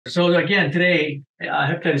So again, today,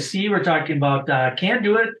 hepatitis C, we're talking about can't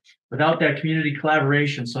do it without that community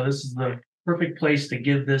collaboration. So this is the perfect place to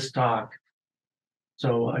give this talk.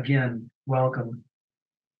 So again, welcome.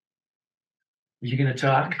 Are you going to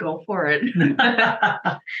talk? Go for it.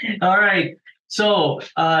 All right. So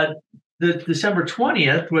the December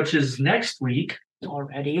 20th, which is next week.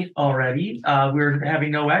 Already, we're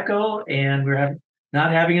having no echo, and we're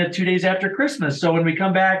not having it 2 days after Christmas. So when we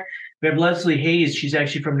come back, we have Leslie Hayes. She's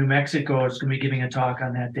actually from New Mexico. Is going to be giving a talk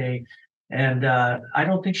on that day. And I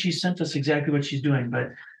don't think she sent us exactly what she's doing, but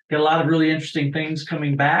got a lot of really interesting things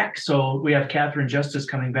coming back. So we have Catherine Justice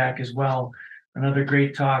coming back as well. Another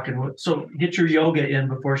great talk. And so get your yoga in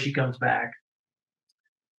before she comes back.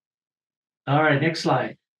 All right, next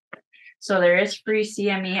slide. So there is free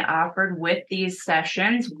CME offered with these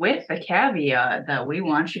sessions, with the caveat that we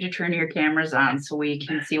want you to turn your cameras on so we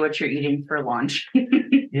can see what you're eating for lunch.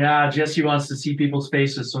 Yeah, Jesse wants to see people's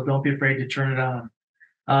faces, so don't be afraid to turn it on.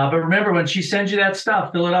 But remember, when she sends you that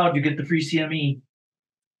stuff, fill it out. You get the free CME.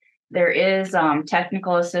 There is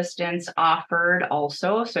technical assistance offered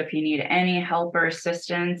also. So if you need any help or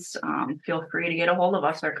assistance, feel free to get a hold of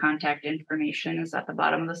us. Our contact information is at the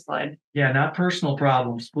bottom of the slide. Yeah, not personal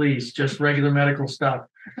problems, please. Just regular medical stuff.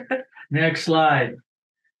 Next slide.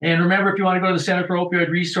 And remember, if you want to go to the Center for Opioid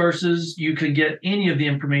Resources, you can get any of the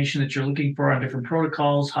information that you're looking for on different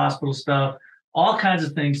protocols, hospital stuff, all kinds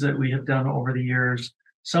of things that we have done over the years.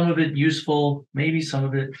 Some of it useful, maybe some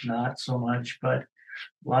of it not so much, but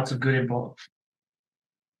lots of good info.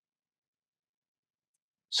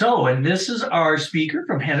 So, and this is our speaker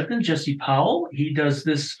from Hennepin, Jesse Powell. He does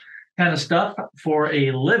this kind of stuff for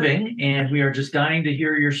a living, and we are just dying to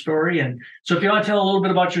hear your story. And so if you want to tell a little bit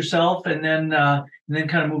about yourself and then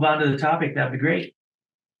kind of move on to the topic, that'd be great.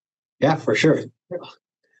 Yeah, for sure. Put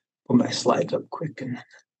my slides up quick.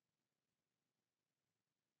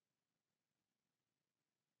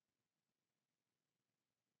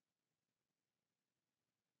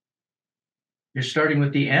 You're starting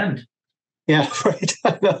with the end. Yeah, right.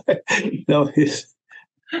 No,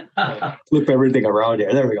 flip everything around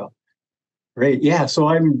here. There we go. Great. Yeah, so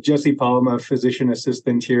I'm Jesse Powell. I'm a physician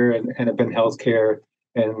assistant here at Hennepin Healthcare,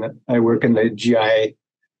 and I work in the GI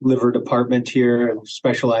liver department here and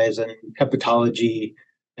specialize in hepatology.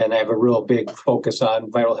 And I have a real big focus on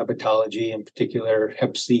viral hepatology, in particular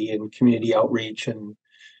Hep C and community outreach, and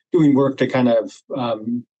doing work to kind of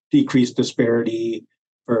decrease disparity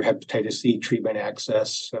for hepatitis C treatment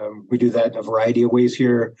access. We do that in a variety of ways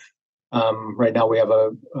here. Right now we have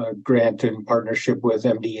a grant in partnership with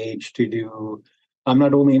MDH to do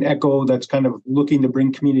not only an echo that's kind of looking to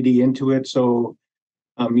bring community into it. So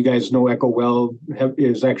you guys know Echo well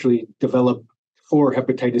is actually developed for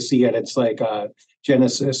hepatitis C at its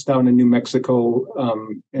genesis down in New Mexico.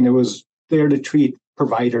 And it was there to treat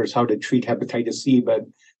providers how to treat hepatitis C. But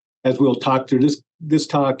as we'll talk through this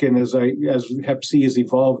talk, and as Hep C has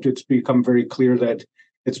evolved, it's become very clear that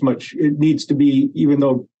it needs to be, even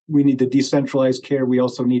though we need to decentralize care, we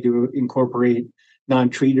also need to incorporate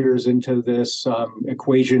non-treaters into this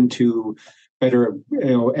equation to better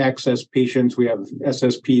access patients. We have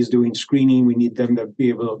SSPs doing screening. We need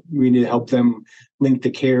to help them link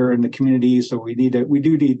to care in the community. So we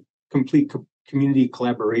do need complete community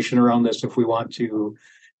collaboration around this if we want to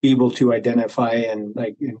be able to identify and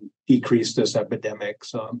decrease this epidemic.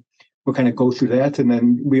 So we'll kind of go through that. And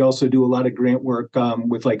then we also do a lot of grant work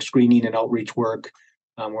with screening and outreach work.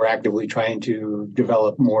 We're actively trying to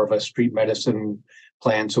develop more of a street medicine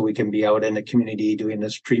plan so we can be out in the community doing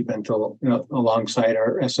this treatment alongside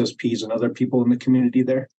our SSPs and other people in the community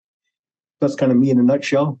there. That's kind of me in a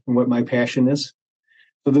nutshell and what my passion is.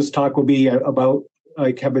 So this talk will be about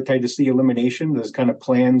hepatitis C elimination. There's kind of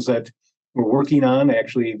plans that we're working on.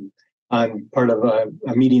 Actually, on part of a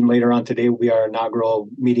meeting later on today will be our inaugural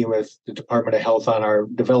meeting with the Department of Health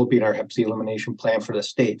on developing our Hep C elimination plan for the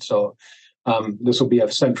state. So this will be a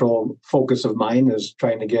central focus of mine, is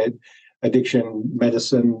trying to get addiction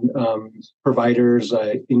medicine providers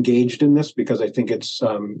engaged in this, because I think it's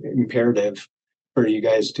imperative for you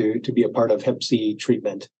guys to be a part of Hep C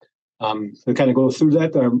treatment. To kind of go through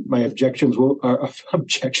that, my objectives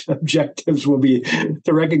will be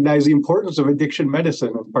to recognize the importance of addiction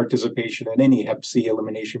medicine and participation in any Hep C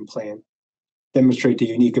elimination plan, demonstrate the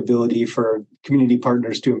unique ability for community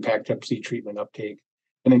partners to impact Hep C treatment uptake,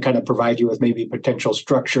 and then kind of provide you with maybe potential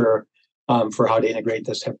structure for how to integrate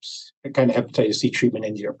this kind of hepatitis C treatment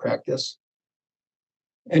into your practice.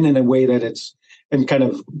 And in a way that it's and kind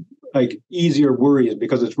of easier worries,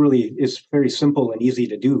 because it's very simple and easy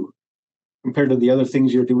to do. Compared to the other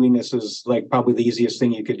things you're doing, this is probably the easiest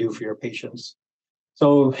thing you could do for your patients.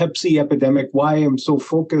 So Hep C epidemic, why I'm so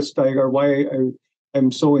focused, or why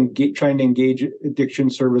I'm so trying to engage addiction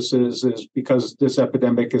services is because this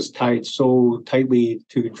epidemic is tied so tightly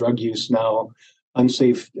to drug use now.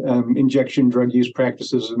 Unsafe injection drug use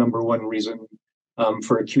practices is the number one reason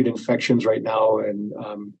for acute infections right now, and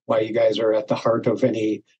why you guys are at the heart of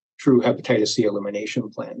any true hepatitis C elimination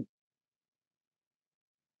plan.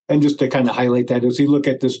 And just to kind of highlight that, as you look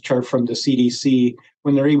at this chart from the CDC,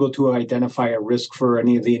 when they're able to identify a risk for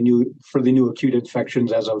any of the new acute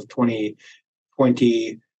infections as of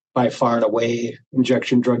 2020, by far and away,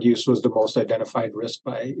 injection drug use was the most identified risk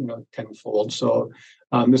by tenfold. So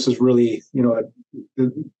this is really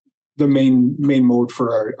the main mode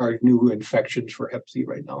for our new infections for Hep C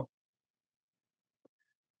right now.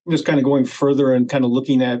 Just kind of going further and kind of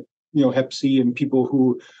looking at Hep C and people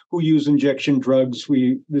who use injection drugs.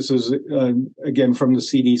 This is again from the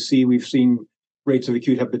CDC. We've seen rates of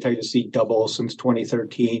acute hepatitis C double since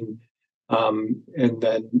 2013, and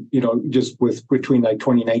then just between like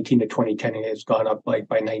 2019 to 2010, it's gone up like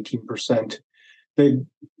by 19%. The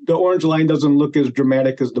orange line doesn't look as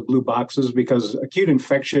dramatic as the blue boxes because acute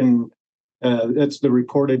infection. That's the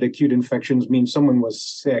reported acute infections means someone was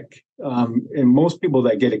sick. And most people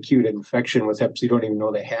that get acute infection with Hep C don't even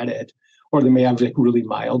know they had it, or they may have like really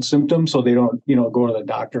mild symptoms, so they don't, go to the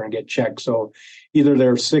doctor and get checked. So either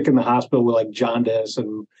they're sick in the hospital with like jaundice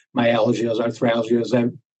and myalgias, arthralgias,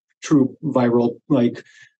 and true viral like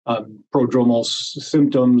prodromal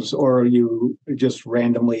symptoms, or you just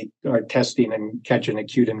randomly are testing and catch an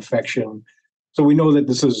acute infection. So we know that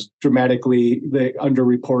this is dramatically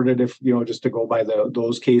underreported if, just to go by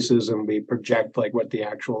those cases, and we project like what the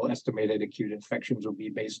actual estimated acute infections will be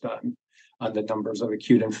based on the numbers of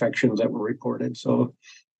acute infections that were reported. So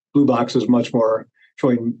blue box is much more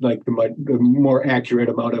showing like the more accurate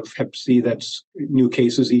amount of Hep C that's new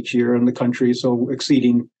cases each year in the country. So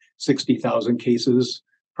exceeding 60,000 cases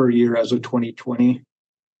per year as of 2020.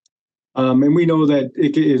 And we know that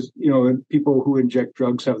it is, people who inject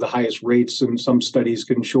drugs have the highest rates, and some studies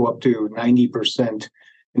can show up to 90%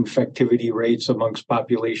 infectivity rates amongst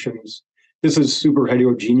populations. This is super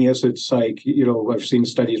heterogeneous. It's like, I've seen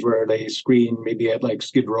studies where they screen maybe at like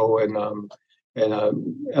Skid Row and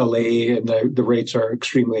LA, and the rates are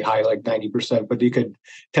extremely high, like 90%. But you could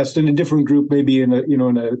test in a different group, maybe in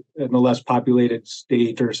a less populated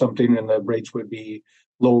state or something, and the rates would be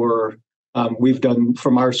lower. We've done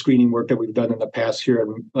from our screening work that we've done in the past here,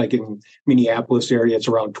 like in Minneapolis area, it's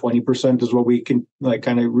around 20% is what we can like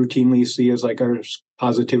kind of routinely see as like our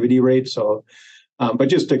positivity rate. So, but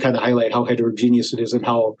just to kind of highlight how heterogeneous it is and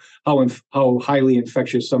how highly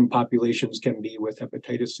infectious some populations can be with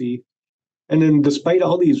hepatitis C. And then despite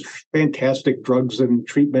all these fantastic drugs and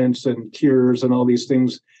treatments and cures and all these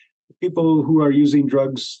things, people who are using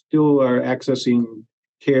drugs still are accessing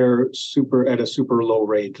care at a super low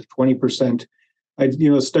rate, 20%.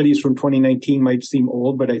 Studies from 2019 might seem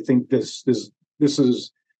old, but I think this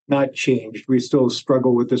is not changed. We still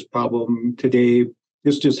struggle with this problem today.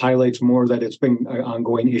 This just highlights more that it's been an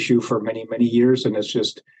ongoing issue for many, many years, and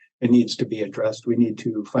it needs to be addressed. We need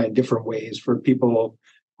to find different ways for people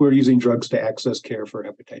who are using drugs to access care for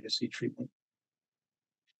hepatitis C treatment.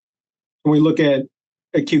 When we look at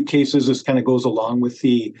acute cases, this kind of goes along with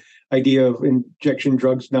the idea of injection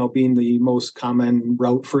drugs now being the most common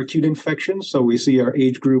route for acute infections. So we see our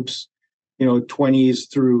age groups, 20s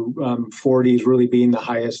through 40s really being the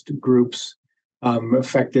highest groups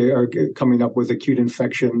affected or coming up with acute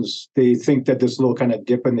infections. They think that this little kind of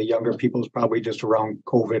dip in the younger people is probably just around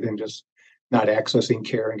COVID and just not accessing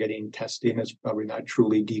care and getting testing. It's probably not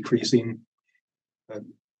truly decreasing.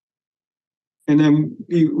 And then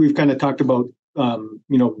we've kind of talked about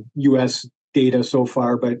U.S. data so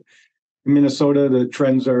far, but in Minnesota, the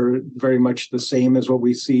trends are very much the same as what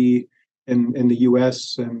we see in the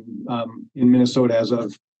U.S. And in Minnesota, as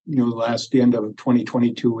of the end of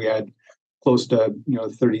 2022, we had close to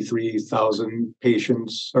 33,000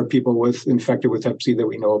 patients or people infected with Hep C that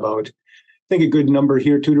we know about. I think a good number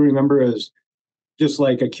here too to remember is just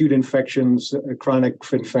like acute infections, chronic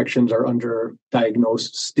infections are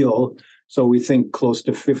underdiagnosed still. So we think close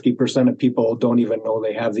to 50% of people don't even know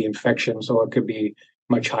they have the infection. So it could be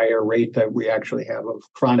much higher rate that we actually have of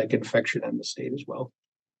chronic infection in the state as well.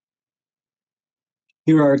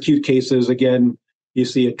 Here are acute cases. Again, you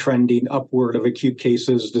see a trending upward of acute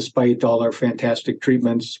cases despite all our fantastic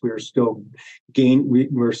treatments. We're still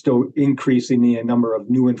increasing the number of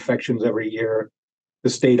new infections every year. The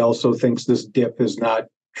state also thinks this dip is not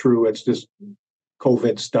true. It's just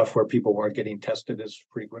COVID stuff where people weren't getting tested as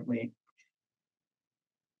frequently.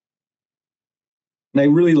 And I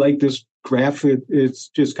really like this graph, it's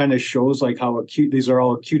just kind of shows like how acute, these are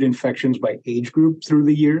all acute infections by age group through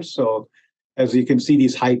the years. So as you can see,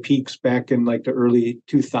 these high peaks back in like the early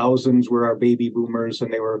 2000s were our baby boomers,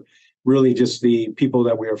 and they were really just the people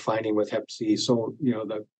that we were finding with Hep C. So,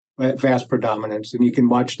 the vast predominance, and you can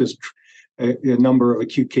watch this a number of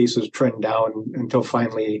acute cases trend down until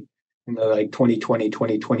finally in the like 2020,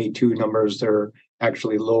 2022 numbers, they're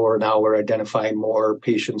actually lower now. We're identifying more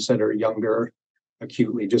patients that are younger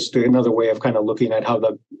acutely, just another way of kind of looking at how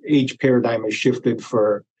the age paradigm has shifted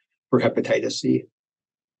for hepatitis C.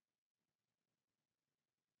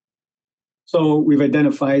 So we've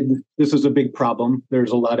identified this is a big problem.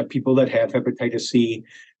 There's a lot of people that have hepatitis C.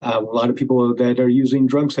 A lot of people that are using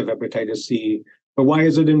drugs have hepatitis C. But why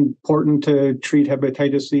is it important to treat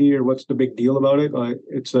hepatitis C, or what's the big deal about it?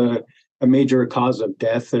 It's a major cause of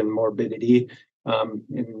death and morbidity. And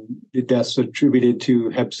the deaths attributed to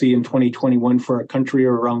Hep C in 2021 for our country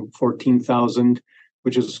are around 14,000,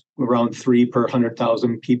 which is around 3 per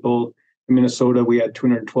 100,000 people. In Minnesota, we had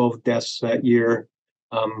 212 deaths that year,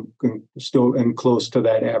 still and close to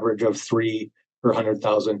that average of 3 per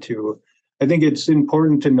 100,000 too. I think it's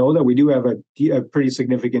important to know that we do have a pretty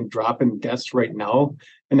significant drop in deaths right now.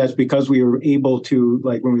 And that's because we were able to,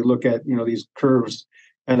 like when we look at, these curves,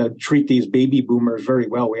 and treat these baby boomers very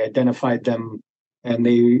well. We identified them, and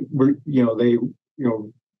they were, they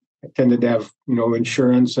tended to have,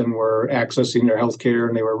 insurance and were accessing their healthcare,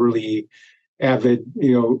 and they were really avid,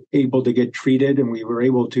 able to get treated. And we were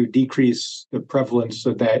able to decrease the prevalence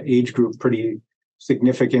of that age group pretty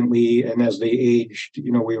significantly. And as they aged,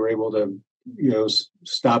 we were able to,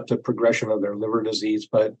 stop the progression of their liver disease.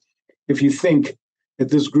 But if you think that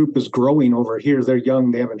this group is growing over here, they're young,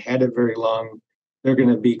 they haven't had it very long, they're going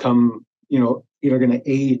to become, they're going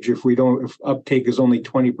to age if uptake is only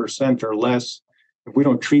 20% or less. If we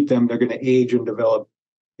don't treat them, they're going to age and develop,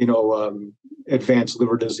 advanced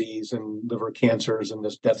liver disease and liver cancers, and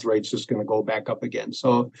this death rate's just going to go back up again.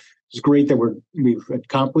 So it's great that we've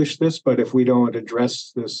accomplished this, but if we don't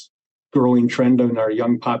address this growing trend in our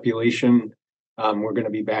young population, we're going to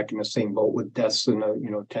be back in the same boat with deaths in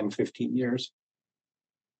 10, 15 years.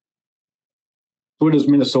 So what does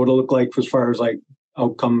Minnesota look like as far as like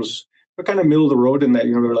outcomes? We're kind of middle of the road in that,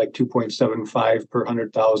 we're like 2.75 per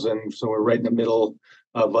 100,000. So we're right in the middle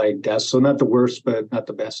of like deaths. So not the worst, but not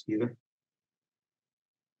the best either.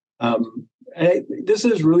 This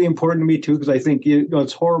is really important to me too, because I think,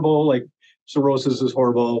 it's horrible. Like cirrhosis is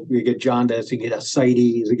horrible. You get jaundice, you get ascites,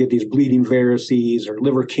 you get these bleeding varices or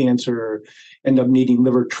liver cancer, end up needing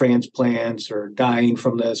liver transplants or dying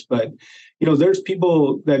from this. But, there's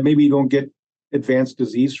people that maybe don't get advanced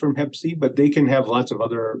disease from Hep C, but they can have lots of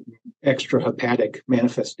other extrahepatic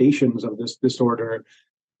manifestations of this disorder.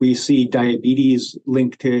 We see diabetes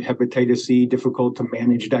linked to hepatitis C, difficult to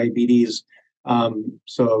manage diabetes.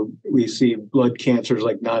 So we see blood cancers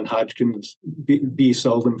like non-Hodgkin's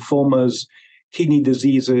B-cell lymphomas, kidney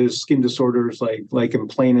diseases, skin disorders like lichen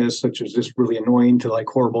planus, such as just really annoying to like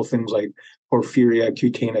horrible things like porphyria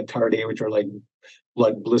cutanea tardive, which are like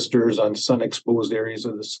blood blisters on sun-exposed areas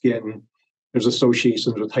of the skin. There's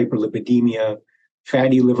associations with hyperlipidemia,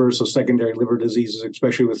 fatty liver, so secondary liver diseases,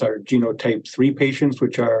 especially with our genotype 3 patients,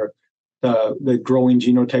 which are the growing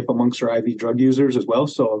genotype amongst our IV drug users as well.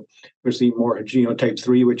 So we're seeing more genotype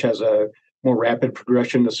 3, which has a more rapid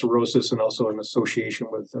progression to cirrhosis and also an association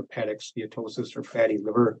with hepatic steatosis or fatty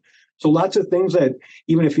liver. So lots of things that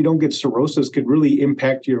even if you don't get cirrhosis could really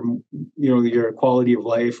impact your quality of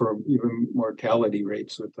life or even mortality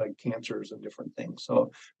rates with like cancers and different things.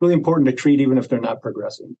 So really important to treat even if they're not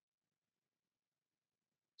progressing.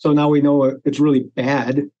 So now we know it's really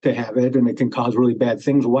bad to have it, and it can cause really bad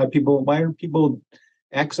things. Why are people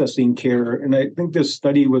accessing care? And I think this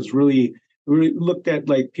study was really looked at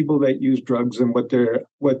like people that use drugs and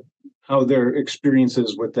how their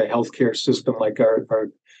experiences with the healthcare system, like our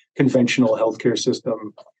conventional healthcare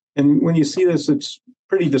system. And when you see this, it's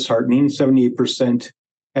pretty disheartening. 78%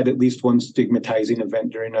 had at least one stigmatizing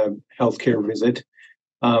event during a healthcare visit.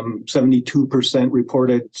 72%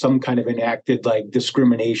 reported some kind of enacted like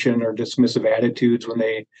discrimination or dismissive attitudes when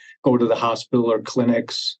they go to the hospital or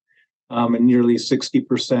clinics. And nearly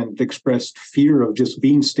 60% expressed fear of just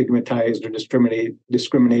being stigmatized or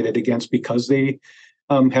discriminated against because they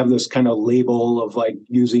have this kind of label of like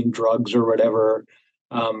using drugs or whatever.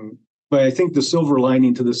 But I think the silver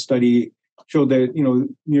lining to the study showed that,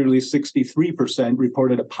 nearly 63%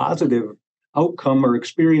 reported a positive outcome or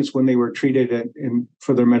experience when they were treated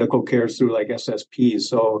for their medical care through like SSPs.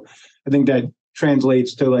 So I think that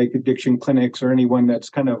translates to like addiction clinics or anyone that's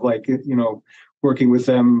kind of like, working with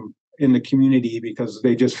them in the community because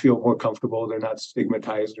they just feel more comfortable. They're not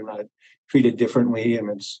stigmatized. They're not treated differently. And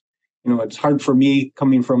it's hard for me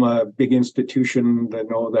coming from a big institution to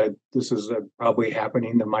know that this is probably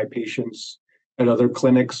happening to my patients at other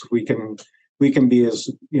clinics. We can be as,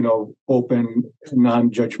 open,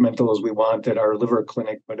 non-judgmental as we want at our liver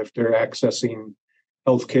clinic, but if they're accessing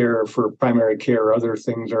healthcare for primary care or other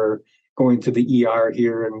things, are going to the ER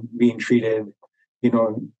here and being treated,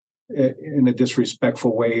 in a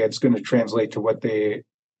disrespectful way, it's going to translate to what they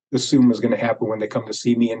assume is going to happen when they come to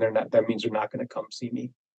see me, and that means they're not going to come see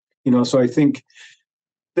me. So I think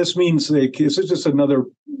this means this is just another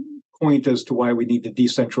point as to why we need to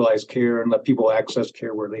decentralize care and let people access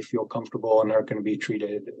care where they feel comfortable and aren't going to be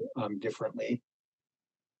treated differently.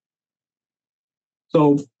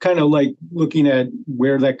 So kind of like looking at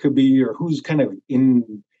where that could be, or who's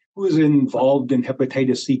involved in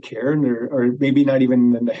hepatitis C care, and or maybe not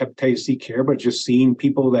even in the hepatitis C care, but just seeing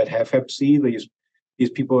people that have hep C. These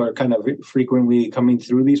people are kind of frequently coming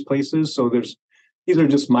through these places. So these are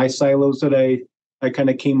just my silos that I kind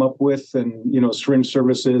of came up with, and syringe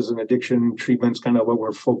services and addiction treatments, kind of what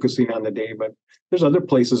we're focusing on today. But there's other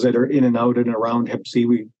places that are in and out and around hep C.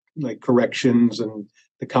 We like corrections and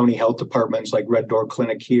the county health departments, like Red Door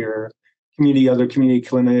Clinic here, other community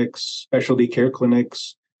clinics, specialty care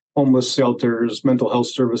clinics, homeless shelters, mental health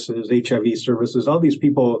services, HIV services. All these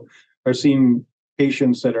people are seeing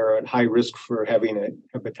patients that are at high risk for having a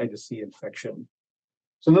hepatitis C infection.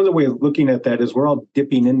 So another way of looking at that is we're all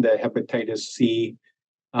dipping into hepatitis C,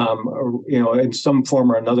 in some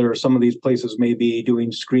form or another. Some of these places may be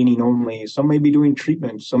doing screening only. Some may be doing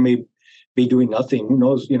treatment. Some may be doing nothing. Who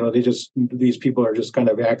knows? These people are just kind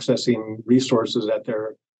of accessing resources at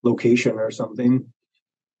their location or something.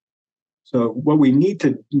 So what we need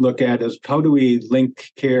to look at is how do we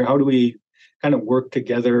link care? How do we kind of work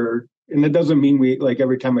together? And it doesn't mean we, like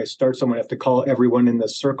every time I start someone, I have to call everyone in the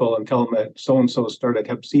circle and tell them that so-and-so started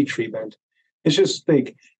hep C treatment. It's just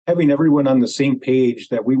like having everyone on the same page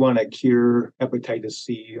that we want to cure hepatitis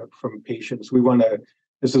C from patients.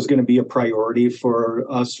 This is going to be a priority for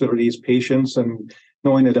us, for these patients, and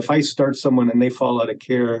knowing that if I start someone and they fall out of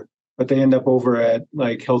care, but they end up over at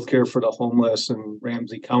like healthcare for the homeless in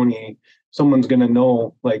Ramsey County, someone's going to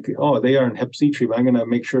know like, oh, they are in hep C treatment. I'm going to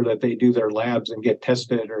make sure that they do their labs and get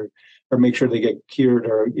tested, or make sure they get cured,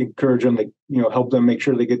 or encourage them to, help them make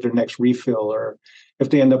sure they get their next refill. Or if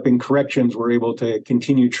they end up in corrections, we're able to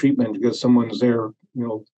continue treatment because someone's there,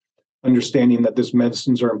 understanding that these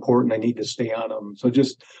medicines are important. I need to stay on them. So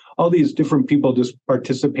just all these different people just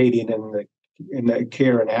participating in the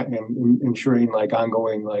care and ensuring like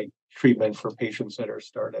ongoing like treatment for patients that are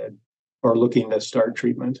started or looking to start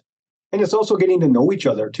treatment. And it's also getting to know each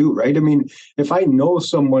other too, right? I mean, if I know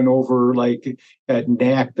someone over like at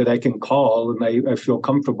NAC that I can call and I feel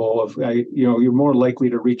comfortable, you're more likely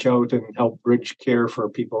to reach out and help bridge care for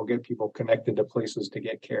people, get people connected to places to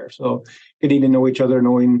get care. So getting to know each other,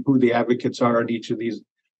 knowing who the advocates are at each of these,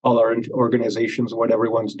 all our organizations, what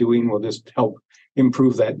everyone's doing will just help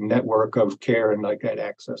improve that network of care and like that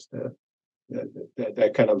access to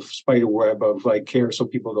that kind of spider web of like care so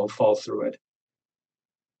people don't fall through it.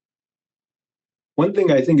 One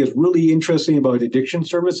thing I think is really interesting about addiction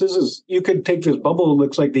services is you could take this bubble, it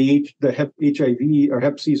looks like the HIV or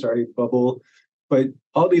Hep C, bubble, but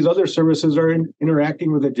all these other services are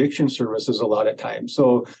interacting with addiction services a lot of times.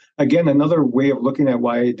 So again, another way of looking at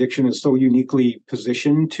why addiction is so uniquely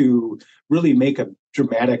positioned to really make a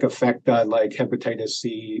dramatic effect on like hepatitis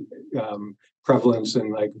C prevalence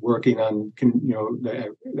and like working on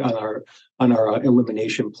our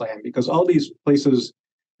elimination plan, because all these places,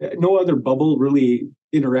 no other bubble really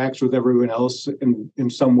interacts with everyone else in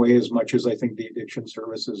some way as much as I think the addiction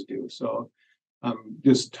services do. So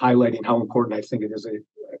just highlighting how important I think it is that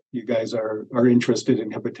you guys are interested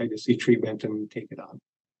in hepatitis C treatment and take it on.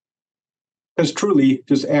 Because truly,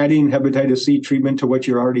 just adding hepatitis C treatment to what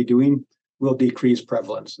you're already doing will decrease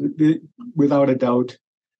prevalence. Without a doubt,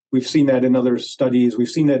 we've seen that in other studies. We've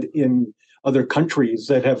seen that in other countries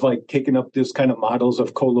that have like taken up this kind of models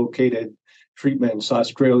of co-located treatments.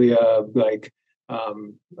 Australia, like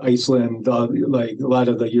Iceland, like a lot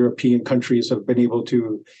of the European countries have been able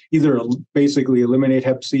to either basically eliminate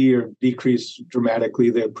Hep C or decrease dramatically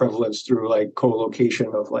the prevalence through like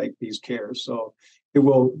co-location of like these cares. So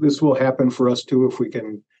this will happen for us too if we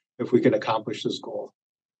can accomplish this goal.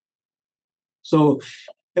 So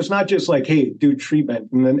it's not just like, hey, do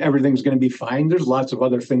treatment and then everything's going to be fine. There's lots of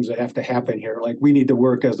other things that have to happen here. Like we need to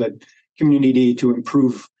work as a community to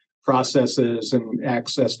improve processes and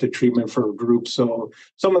access to treatment for groups. So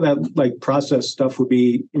some of that like process stuff would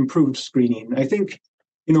be improved screening. I think,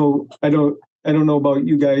 I don't know about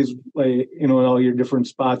you guys, like, in all your different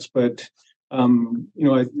spots, but around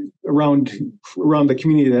the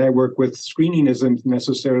community that I work with, screening isn't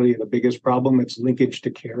necessarily the biggest problem. It's linkage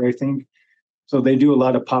to care, I think. So they do a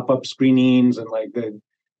lot of pop-up screenings, and like the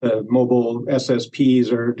mobile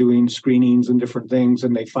SSPs are doing screenings and different things,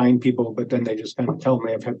 and they find people, but then they just kind of tell them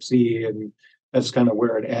they have Hep C, and that's kind of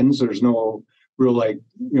where it ends. There's no real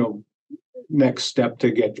next step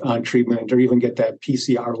to get on treatment or even get that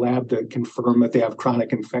PCR lab to confirm that they have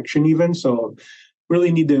chronic infection even. So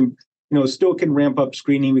really need to, still can ramp up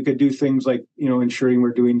screening. We could do things like, ensuring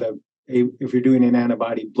we're doing if you're doing an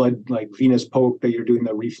antibody blood, like venous poke, that you're doing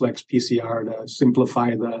the reflex PCR to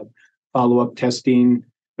simplify the follow-up testing.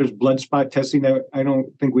 There's blood spot testing that I don't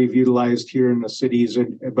think we've utilized here in the cities,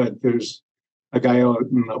 but there's a guy out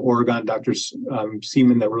in Oregon, Dr.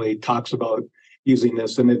 Seaman, that really talks about using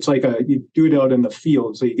this. And it's like you do it out in the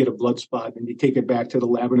field. So you get a blood spot and you take it back to the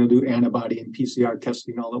lab and do antibody and PCR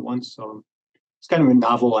testing all at once. So it's kind of a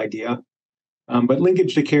novel idea. But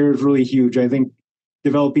linkage to care is really huge. I think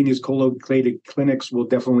developing these co-located clinics will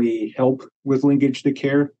definitely help with linkage to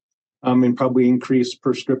care, and probably increase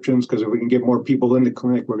prescriptions, because if we can get more people in the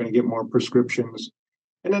clinic, we're going to get more prescriptions.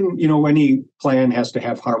 And then, any plan has to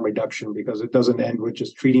have harm reduction, because it doesn't end with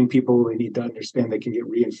just treating people. They need to understand they can get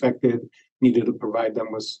reinfected, needed to provide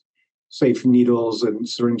them with safe needles and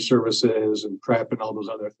syringe services and PrEP and all those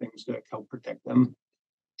other things to help protect them.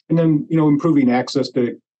 And then, improving access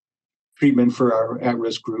to treatment for our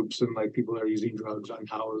at-risk groups, and like people that are using drugs,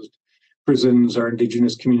 unhoused, prisons, our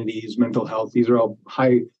indigenous communities, mental health. These are all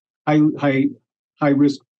high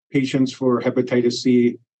risk patients for hepatitis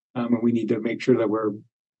C, and we need to make sure that we're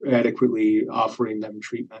adequately offering them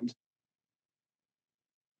treatment.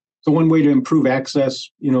 So one way to improve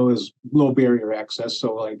access, is low barrier access.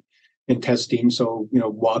 So like in testing, so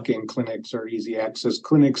walk-in clinics or easy access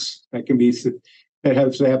clinics that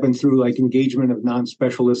have to happen through like engagement of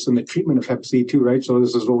non-specialists in the treatment of Hep C too, right? So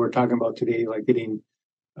this is what we're talking about today, like getting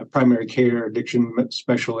primary care, addiction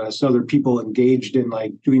specialists, other people engaged in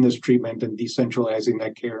like doing this treatment and decentralizing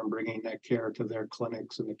that care and bringing that care to their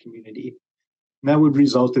clinics in the community. And that would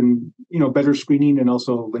result in, better screening and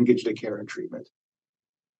also linkage to care and treatment.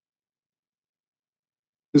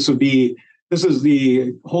 This is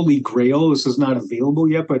the holy grail. This is not available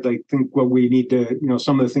yet, but I think what we need to,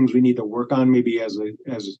 some of the things we need to work on maybe as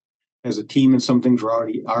a team, and some things we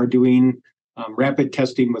already are doing. Rapid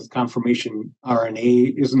testing with confirmation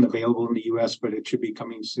RNA isn't available in the US, but it should be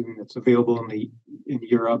coming soon. It's available in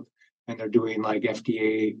Europe, and they're doing like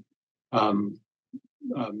FDA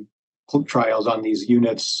trials on these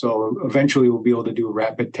units. So eventually we'll be able to do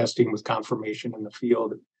rapid testing with confirmation in the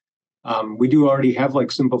field. We do already have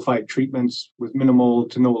like simplified treatments with minimal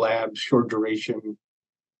to no labs, short duration,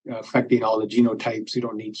 affecting all the genotypes. You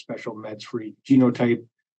don't need special meds for each genotype.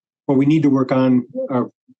 What we need to work on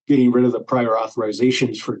are getting rid of the prior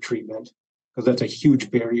authorizations for treatment, because that's a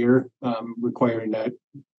huge barrier, requiring that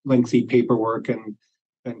lengthy paperwork and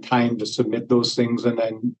time to submit those things, and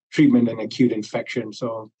then treatment and acute infection.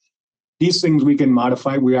 So these things we can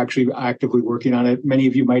modify. We're actually actively working on it. Many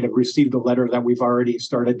of you might have received a letter that we've already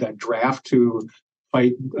started that draft to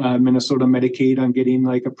fight Minnesota Medicaid on getting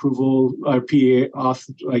like approval, PA off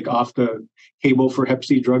the table for Hep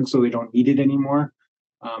C drugs, so they don't need it anymore.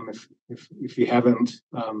 If you haven't,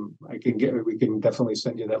 we can definitely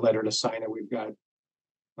send you that letter to sign it. We've got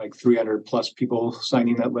like 300 plus people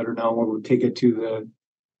signing that letter now. We'll take it to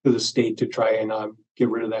the state to try and get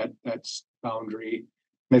rid of that boundary.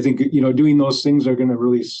 And I think, doing those things are going to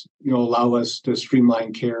really, allow us to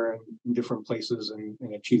streamline care in different places and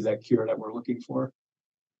achieve that cure that we're looking for.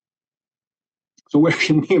 So where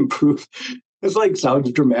can we improve? It's like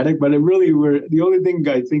sounds dramatic, but the only thing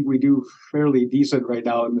I think we do fairly decent right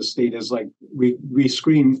now in the state is like we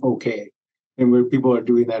screen okay, and where people are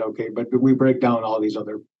doing that okay, but we break down all these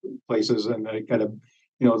other places, and I kind of,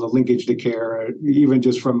 the linkage to care, even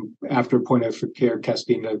just from after point of care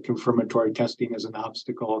testing to confirmatory testing is an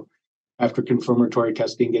obstacle. After confirmatory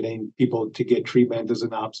testing, getting people to get treatment is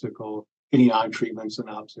an obstacle. Getting on treatment's an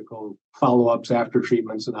obstacle. Follow-ups after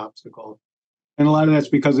treatment's an obstacle. And a lot of that's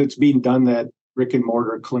because it's being done at brick and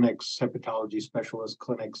mortar clinics, hepatology specialist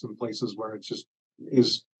clinics, and places where it just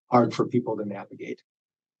is hard for people to navigate.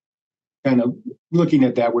 Kind of looking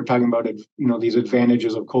at that, we're talking about these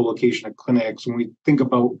advantages of co-location of clinics. When we think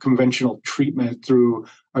about conventional treatment through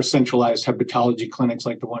our centralized hepatology clinics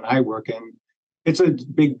like the one I work in, it's a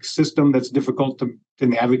big system that's difficult to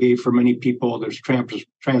navigate for many people. There's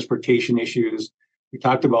transportation issues. We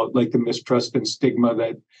talked about like the mistrust and stigma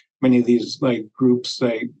that many of these like groups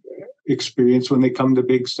experience when they come to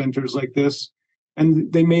big centers like this.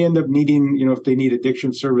 And they may end up needing, if they need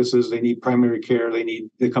addiction services, they need primary care,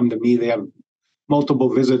 they come to me, they have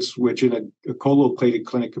multiple visits, which in a co-located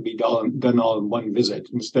clinic could be done all in one visit.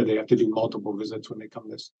 Instead, they have to do multiple visits when they come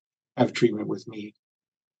to have treatment with me.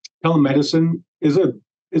 Telemedicine is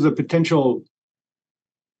a potential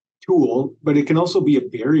tool, but it can also be a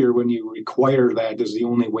barrier when you require that as the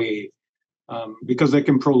only way, because that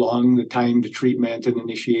can prolong the time to treatment and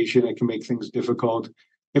initiation. It can make things difficult.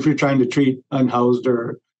 If you're trying to treat unhoused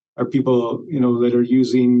or people, that are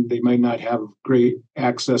using, they might not have great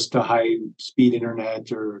access to high speed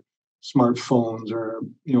internet or smartphones or,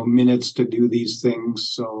 minutes to do these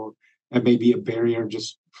things. So that may be a barrier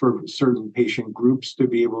just for certain patient groups to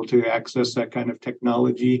be able to access that kind of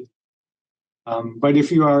technology. But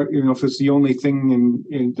if you are, if it's the only thing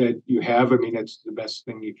that you have, it's the best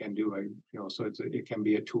thing you can do. So it can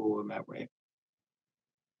be a tool in that way.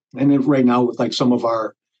 And if right now with like some of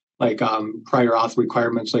our prior auth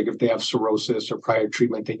requirements, like if they have cirrhosis or prior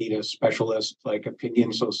treatment, they need a specialist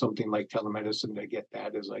opinion. So something like telemedicine to get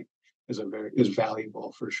that is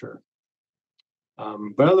valuable for sure.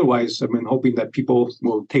 But otherwise, hoping that people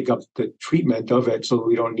will take up the treatment of it, so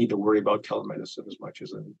we don't need to worry about telemedicine as much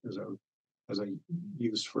as a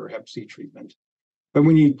use for Hep C treatment. But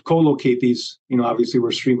when you co-locate these, obviously we're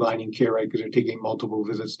streamlining care, right? Because they're taking multiple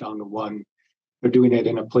visits down to one. They're doing it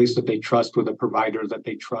in a place that they trust with a provider that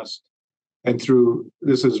they trust. And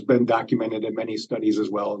this has been documented in many studies as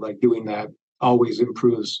well, doing that always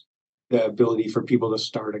improves the ability for people to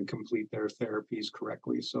start and complete their therapies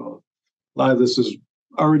correctly. So a lot of this is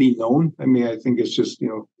already known. I think it's just,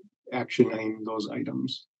 actioning those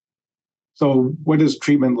items. So what does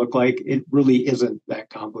treatment look like? It really isn't that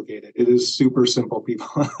complicated. It is super simple, people.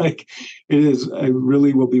 It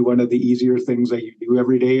really will be one of the easier things that you do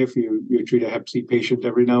every day if you treat a Hep C patient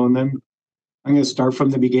every now and then. I'm going to start from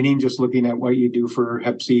the beginning, just looking at what you do for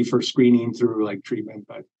Hep C for screening through treatment.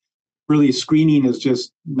 But really screening is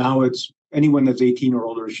just, now it's anyone that's 18 or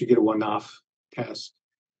older should get a one-off test.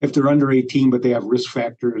 If they're under 18, but they have risk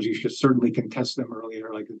factors, you should certainly can test them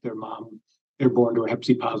earlier, like if they're born to a Hep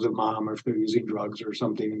C positive mom, or if they're using drugs or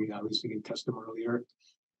something, obviously you can test them earlier.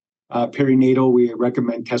 Perinatal, we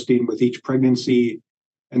recommend testing with each pregnancy,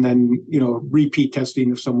 and then, repeat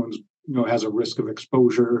testing if someone's, has a risk of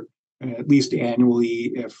exposure, at least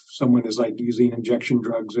annually if someone is using injection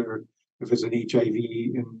drugs, or if it's an HIV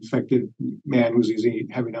infected man who's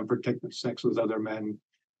having unprotected sex with other men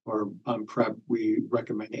or on PrEP, we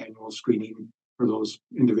recommend annual screening for those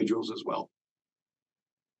individuals as well.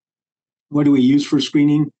 What do we use for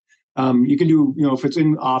screening? You can do, if it's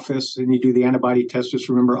in office and you do the antibody test, just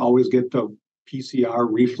remember, always get the PCR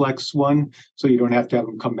reflex one, so you don't have to have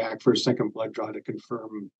them come back for a second blood draw to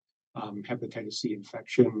confirm hepatitis C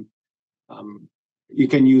infection. You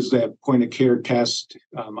can use that point of care test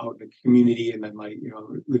out in the community, and then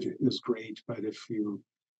which is great. But if you,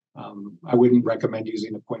 I wouldn't recommend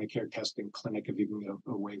using a point of care test in clinic if you can get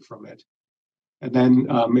away from it. And then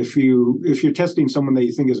if you're testing someone that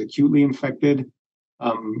you think is acutely infected,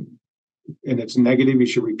 and it's negative, you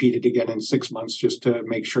should repeat it again in 6 months just to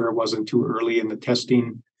make sure it wasn't too early in the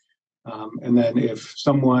testing. And then if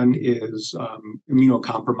someone is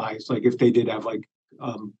immunocompromised, if they did have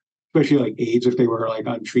especially AIDS, if they were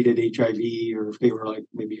untreated HIV, or if they were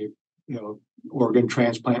maybe organ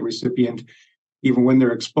transplant recipient, even when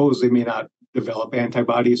they're exposed, they may not develop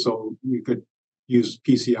antibodies. So you could use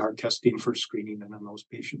PCR testing for screening and on those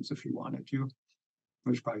patients if you wanted to,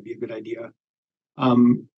 which would probably be a good idea.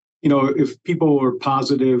 If people were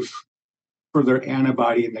positive for their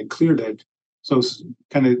antibody and they cleared it, so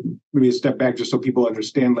kind of maybe a step back just so people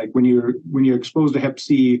understand, when you're exposed to Hep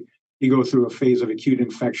C, you go through a phase of acute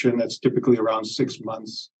infection that's typically around 6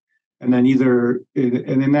 months. And then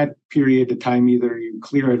in that period of time, either you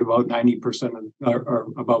clear it about 90% or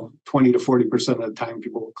about 20 to 40% of the time,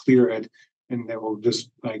 people will clear it, and they will just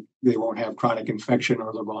they won't have chronic infection,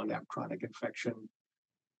 or they'll go on to have chronic infection.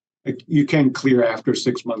 You can clear after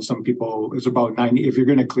 6 months. Some people, it's about 90. If you're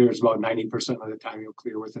going to clear, it's about 90% of the time you'll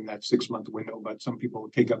clear within that 6 month window. But some people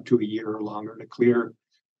take up to a year or longer to clear.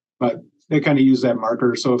 But they kind of use that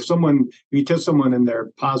marker. So if you test someone and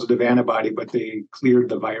they're positive antibody, but they cleared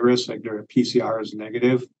the virus, their PCR is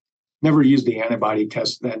negative, never use the antibody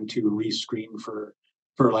test then to rescreen for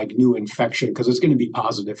new infection, because it's going to be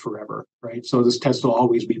positive forever, right? So this test will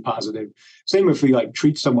always be positive. Same if we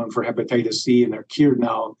treat someone for hepatitis C and they're cured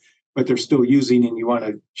now, but they're still using, and you want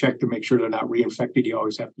to check to make sure they're not reinfected, you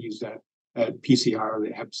always have to use that PCR,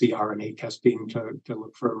 the Hep C RNA testing to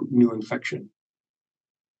look for new infection.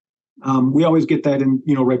 We always get that in,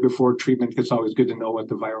 right before treatment. It's always good to know what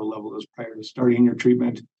the viral level is prior to starting your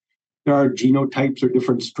treatment. there are genotypes or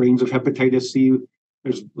different strains of hepatitis C.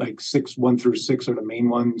 There's like 1 through 6 are the main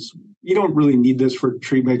ones. You don't really need this for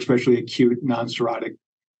treatment, especially acute non-cirrhotic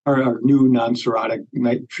or new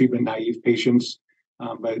non-cirrhotic treatment naive patients.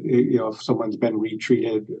 But if someone's been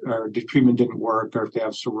retreated or the treatment didn't work, or if they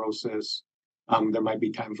have cirrhosis, there might be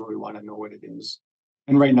times where we want to know what it is.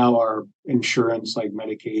 And right now, our insurance, like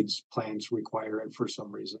Medicaid's plans, require it for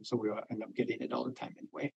some reason, so we end up getting it all the time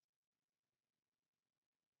anyway.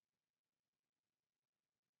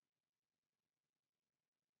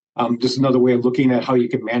 Just another way of looking at how you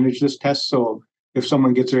can manage this test. So if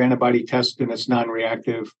someone gets their antibody test and it's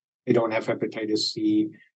non-reactive, they don't have hepatitis C.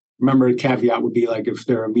 Remember, the caveat would be like if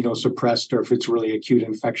they're immunosuppressed or if it's really acute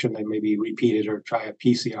infection, then maybe repeat it or try a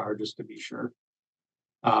PCR just to be sure.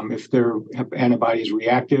 If their antibody is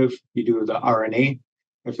reactive, you do the RNA.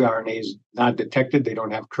 If the RNA is not detected, they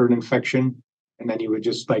don't have current infection. And then you would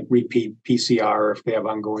just like repeat PCR if they have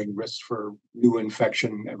ongoing risks for new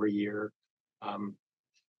infection every year.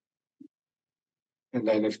 And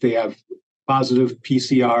then if they have positive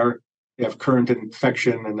PCR, they have current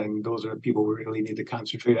infection, and then those are the people we really need to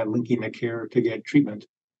concentrate on linking the care to get treatment.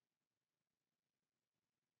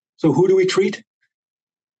 So who do we treat?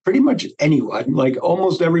 Pretty much anyone. Like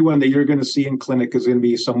almost everyone that you're going to see in clinic is going to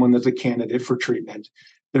be someone that's a candidate for treatment.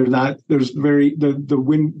 The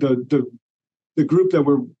group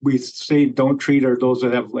that we say don't treat are those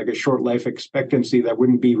that have like a short life expectancy that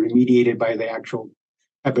wouldn't be remediated by the actual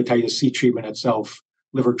hepatitis C treatment itself,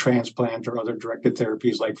 liver transplant or other directed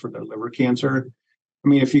therapies like for their liver cancer. I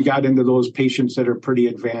mean, if you got into those patients that are pretty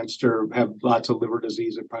advanced or have lots of liver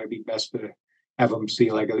disease, it'd probably be best to have them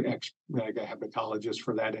see like a hepatologist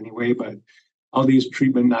for that anyway. But all these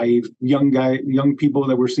treatment naive young people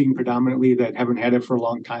that we're seeing predominantly that haven't had it for a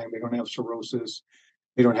long time, they don't have cirrhosis,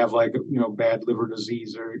 they don't have like bad liver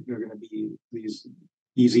disease, or they're going to be these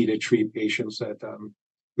easy to treat patients that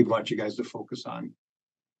we'd want you guys to focus on.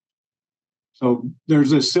 So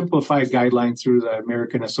there's a simplified guideline through the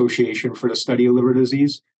American Association for the Study of Liver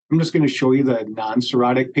Disease. I'm just going to show you the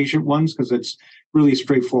non-cirrhotic patient ones because it's really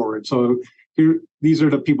straightforward. So here, these are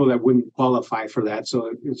the people that wouldn't qualify for that.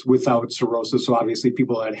 So it's without cirrhosis. So obviously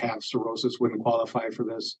people that have cirrhosis wouldn't qualify for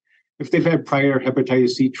this. If they've had prior hepatitis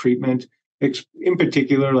C treatment, in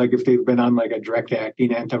particular, like if they've been on like a direct acting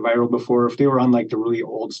antiviral before, if they were on like the really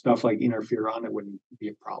old stuff like interferon, it wouldn't be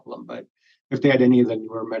a problem. But if they had any of the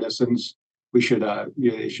newer medicines, they should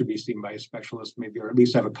be seen by a specialist maybe, or at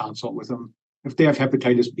least have a consult with them. If they have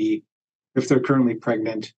hepatitis B, if they're currently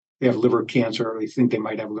pregnant, they have liver cancer, or they think they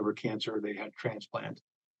might have liver cancer, they had transplant.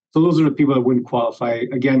 So those are the people that wouldn't qualify.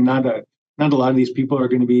 Again, not a lot of these people are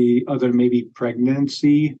going to be other maybe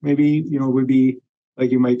pregnancy, maybe, would be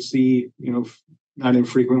like you might see, not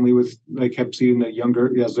infrequently with like Hep C in the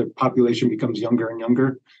younger, as the population becomes younger and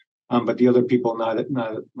younger. But the other people not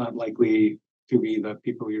likely to be the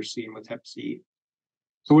people you're seeing with Hep C.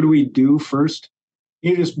 So what do we do first?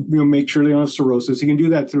 You just make sure they don't have cirrhosis. You can do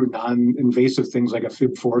that through non-invasive things like a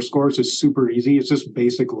FIB4 score. It's just super easy. It's just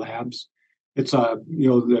basic labs. It's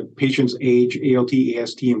the patient's age, ALT,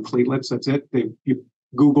 AST, and platelets. That's it. You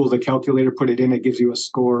Google the calculator, put it in, it gives you a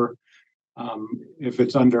score. If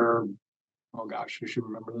it's under, I should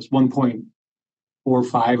remember this,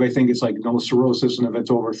 1.45, I think it's like no cirrhosis, and if it's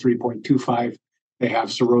over 3.25, they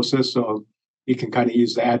have cirrhosis. So you can kind of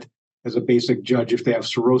use that as a basic judge if they have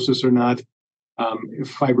cirrhosis or not.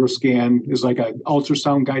 If FibroScan is like an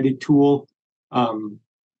ultrasound guided tool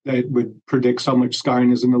that would predict how much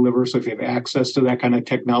scarring is in the liver. So if you have access to that kind of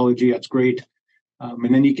technology, that's great.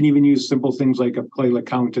 And then you can even use simple things like a platelet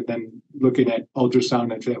count and then looking at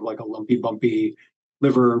ultrasound if they have like a lumpy, bumpy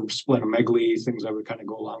liver, splenomegaly, things that would kind of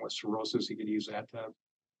go along with cirrhosis. You could use that to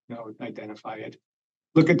identify it.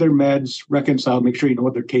 Look at their meds, reconcile, make sure you know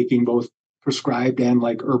what they're taking, both prescribed and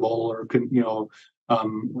like herbal or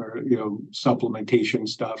supplementation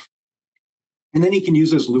stuff. And then you can use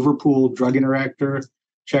this Liverpool drug interactor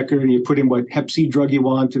checker, and you put in what Hep C drug you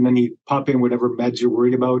want, and then you pop in whatever meds you're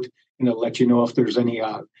worried about, and it'll let you know if there's any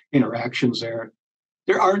interactions there.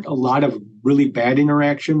 There aren't a lot of really bad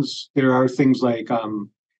interactions. There are things like,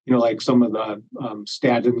 like some of the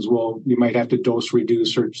statins you might have to dose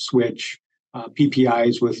reduce or switch.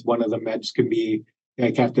 PPIs with one of the meds can be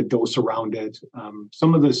like have to dose around it.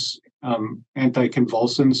 Some of this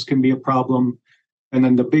anticonvulsants can be a problem. And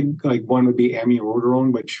then the big one would be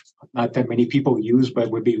amiodarone, which not that many people use, but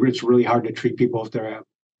it's really hard to treat people if they have,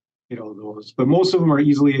 those. But most of them are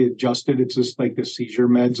easily adjusted. It's just like the seizure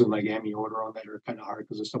meds and like amiodarone that are kind of hard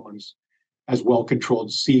because if someone's has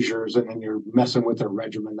well-controlled seizures and then you're messing with their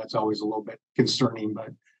regimen, that's always a little bit concerning.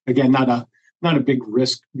 But again, not not a big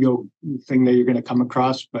risk, thing that you're going to come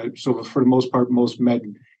across. But so for the most part, most med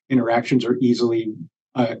interactions are easily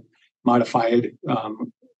modified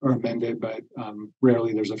or amended, but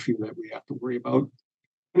rarely there's a few that we have to worry about.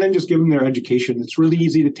 And then just give them their education. It's really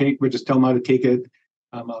easy to take, but just tell them how to take it.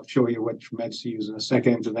 I'll show you what meds to use in a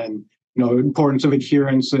second. And then, importance of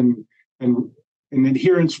adherence and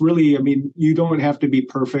adherence. Really, I mean, you don't have to be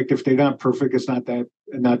perfect. If they're not perfect, it's not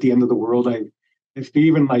the end of the world. If they're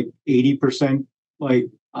even like 80% like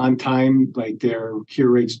on time, like their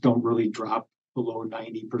cure rates don't really drop below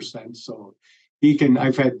 90%. So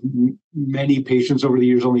I've had many patients over the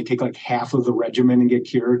years only take like half of the regimen and get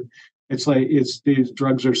cured. These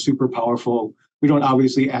drugs are super powerful. We don't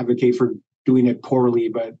obviously advocate for doing it poorly,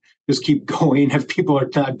 but just keep going. If people are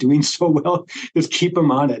not doing so well, just keep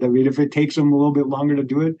them on it. I mean, if it takes them a little bit longer to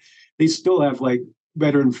do it, they still have like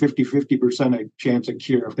better than 50% a chance of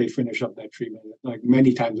cure if they finish up that treatment. Like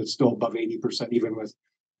many times it's still above 80%, even with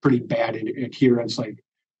pretty bad adherence, like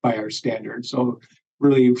by our standards. So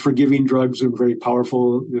really forgiving drugs are very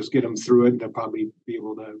powerful. Just get them through it and they'll probably be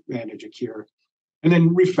able to manage a cure. And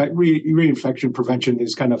then reinfection prevention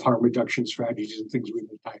is kind of harm reduction strategies and things we've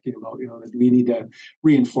been talking about, that we need to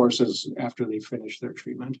reinforce after they finish their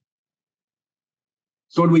treatment.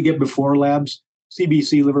 So what do we get before labs?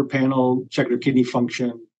 CBC liver panel, check their kidney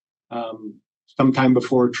function, sometime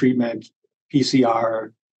before treatment,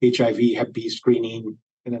 PCR, HIV, Hep B screening,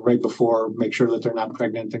 and then right before, make sure that they're not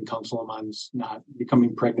pregnant and counsel them on not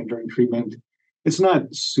becoming pregnant during treatment. It's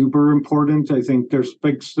not super important. I think there's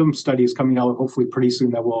like some studies coming out hopefully pretty soon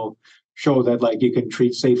that will show that like you can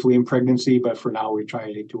treat safely in pregnancy, but for now we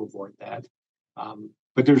try to avoid that.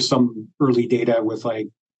 But there's some early data with like,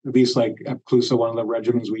 at least like Epclusa, one of the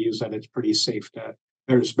regimens we use, that it's pretty safe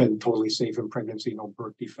there's been totally safe in pregnancy, no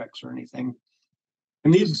birth defects or anything.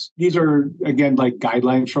 And these are, again, like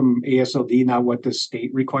guidelines from ASLD, not what the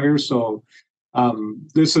state requires. So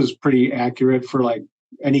this is pretty accurate for like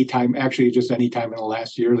anytime, actually just any time in the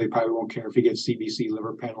last year. They probably won't care if you get CBC,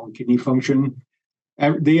 liver panel, and kidney function.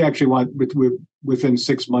 They actually want within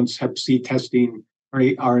 6 months Hep C testing, or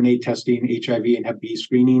RNA testing, HIV and Hep B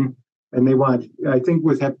screening. And they want, I think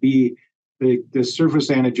with Hep B, the surface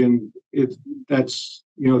antigen, that's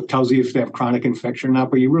tells you if they have chronic infection or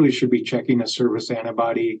not, but you really should be checking a surface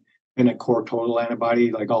antibody and a core total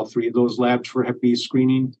antibody, like all three of those labs for Hep B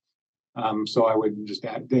screening. So I would just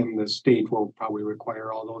add, then the state will probably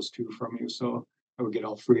require all those two from you. So I would get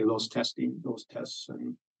all three of those tests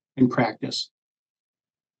in practice.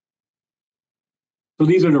 So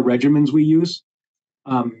these are the regimens we use.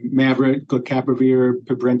 Mavorixafor, glucapavir,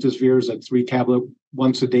 pibrentasvir is a 3-tablet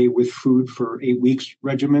once a day with food for 8 weeks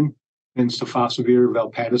regimen. And sofosbuvir,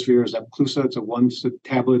 valpadosvir is Epclusa. It's a once a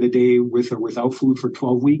tablet a day with or without food for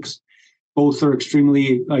 12 weeks. Both are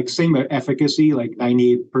extremely same efficacy, like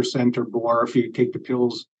 98% or more if you take the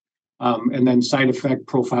pills. And then side effect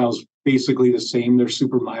profiles basically the same. They're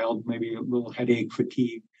super mild, maybe a little headache,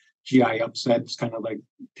 fatigue, GI upsets, kind of like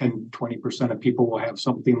 10-20% of people will have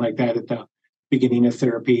something like that at the beginning of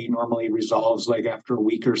therapy. Normally resolves like after a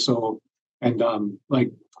week or so. And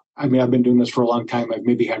I've been doing this for a long time. I've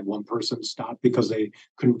maybe had one person stop because they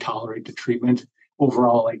couldn't tolerate the treatment.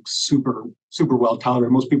 Overall, like super, super well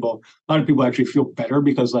tolerated. A lot of people actually feel better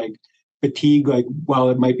because like fatigue, like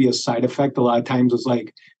while it might be a side effect, a lot of times it's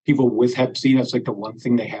like people with Hep C, that's like the one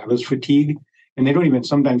thing they have is fatigue. And they don't even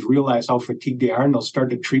sometimes realize how fatigued they are. And they'll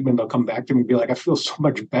start the treatment. They'll come back to me and be like, I feel so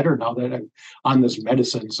much better now that I'm on this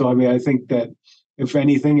medicine. So, I think that if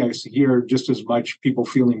anything, I hear just as much people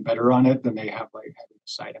feeling better on it than they have like having a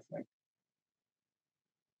side effect.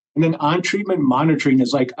 And then on treatment monitoring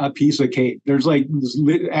is like a piece of cake. There's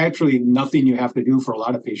actually nothing you have to do for a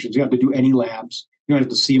lot of patients. You have to do any labs. You don't have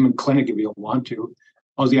to see them in clinic if you don't want to.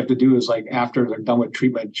 All you have to do is like after they're done with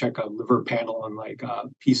treatment, check a liver panel and like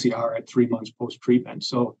PCR at 3 months post-treatment.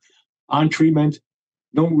 So on treatment,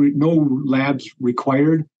 no labs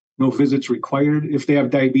required, no visits required. If they have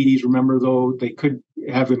diabetes, remember though, they could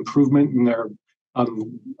have improvement in their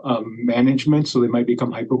management, so they might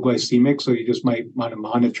become hypoglycemic. So you just might want to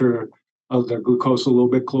monitor their glucose a little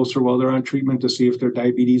bit closer while they're on treatment to see if their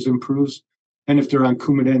diabetes improves. And if they're on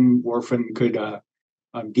Coumadin, warfarin could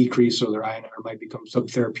decrease, so their INR might become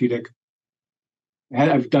subtherapeutic.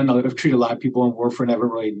 I've treated a lot of people on warfarin. I haven't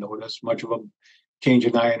really noticed much of a change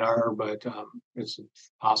in INR, but it's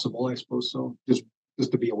possible, I suppose. So just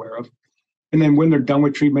to be aware of. And then when they're done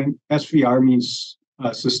with treatment, SVR means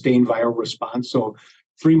sustained viral response. So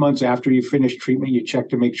 3 months after you finish treatment, you check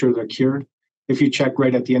to make sure they're cured. If you check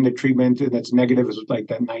right at the end of treatment and it's negative, it's like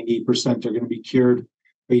that 98% they're going to be cured.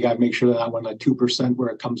 But you got to make sure they're not 1% or 2% where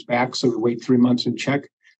it comes back. So we wait 3 months and check.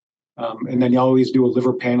 And then you always do a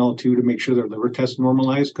liver panel too to make sure their liver tests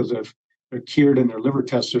normalize, because if they're cured and their liver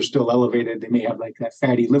tests are still elevated, they may have like that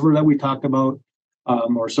fatty liver that we talked about,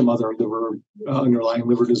 or some other liver underlying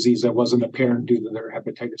liver disease that wasn't apparent due to their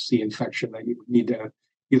hepatitis C infection that you need to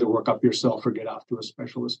either work up yourself or get off to a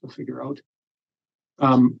specialist to figure out.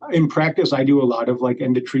 In practice, I do a lot of like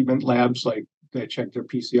end of treatment labs, like I check their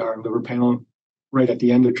PCR and liver panel right at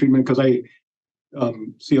the end of treatment, because I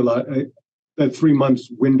see a lot. That 3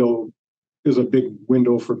 months window is a big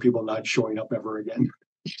window for people not showing up ever again.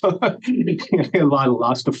 A lot of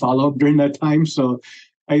loss to follow up during that time. So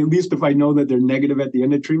at least if I know that they're negative at the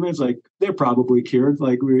end of treatment, it's like they're probably cured.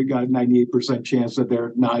 Like we got 98% chance that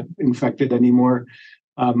they're not infected anymore.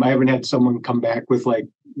 I haven't had someone come back with like,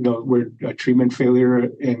 we're a treatment failure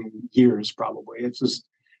in years, probably. It's just,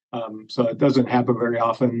 so it doesn't happen very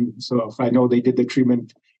often. So if I know they did the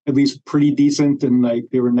treatment at least pretty decent and like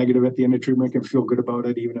they were negative at the end of treatment, I can feel good about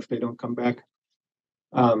it, even if they don't come back.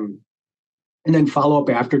 And then follow-up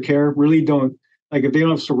aftercare, really don't, like if they don't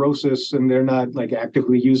have cirrhosis and they're not like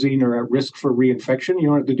actively using or at risk for reinfection, you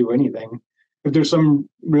don't have to do anything. If there's some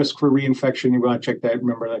risk for reinfection, you want to check that,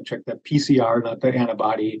 remember that, check that PCR, not the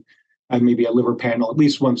antibody, and maybe a liver panel at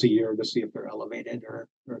least once a year to see if they're elevated or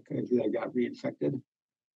if they got reinfected.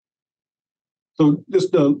 So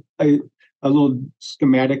just a little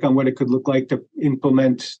schematic on what it could look like to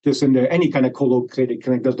implement this into any kind of co-located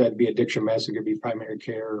clinic. Doesn't have to be addiction medicine, it could be primary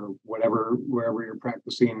care or whatever, wherever you're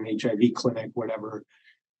practicing, HIV clinic, whatever.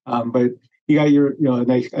 But you got your,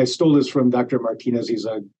 and I stole this from Dr. Martinez. He's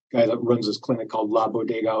a guy that runs this clinic called La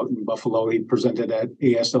Bodega out in Buffalo. He presented at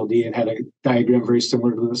ASLD and had a diagram very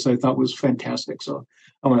similar to this I thought was fantastic. So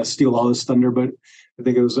I want to steal all this thunder, but I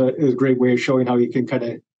think it was a great way of showing how you can kind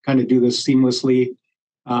of do this seamlessly.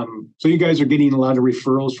 So you guys are getting a lot of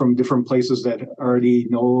referrals from different places that already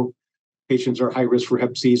know patients are high risk for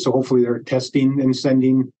Hep C. So hopefully they're testing and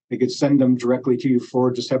sending. They could send them directly to you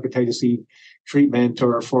for just hepatitis C treatment,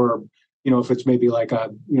 or for, if it's maybe like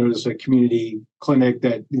there's a community clinic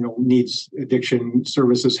that, needs addiction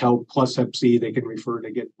services help plus Hep C, they can refer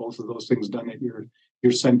to get both of those things done at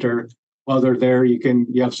your center. While they're there, you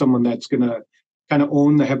have someone that's going to kind of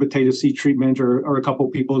own the hepatitis C treatment, or a couple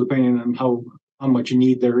people, depending on how much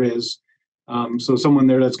need there is. So someone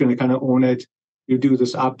there that's going to kind of own it. You do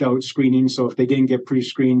this opt-out screening. So if they didn't get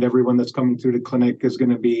pre-screened, everyone that's coming through the clinic is going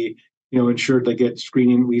to be, ensured to get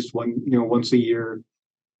screening at least once a year.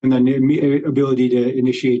 And then the ability to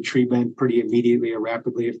initiate treatment pretty immediately or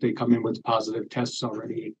rapidly if they come in with positive tests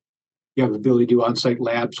already. You have the ability to do on-site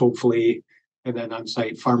labs, hopefully, and then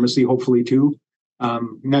on-site pharmacy, hopefully too.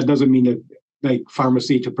 And that doesn't mean that like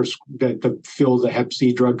pharmacy to fill the Hep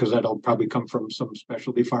C drug, because that'll probably come from some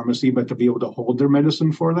specialty pharmacy, but to be able to hold their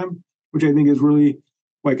medicine for them, which I think is really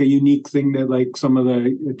like a unique thing that like some of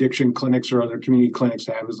the addiction clinics or other community clinics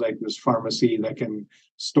have, is like this pharmacy that can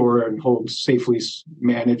store and hold, safely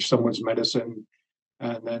manage someone's medicine.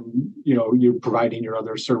 And then, you're providing your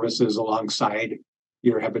other services alongside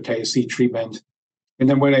your hepatitis C treatment. And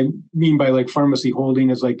then what I mean by like pharmacy holding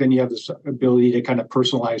is like, then you have this ability to kind of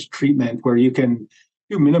personalize treatment where you can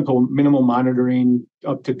do minimal monitoring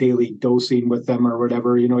up to daily dosing with them or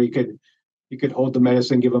whatever. You could hold the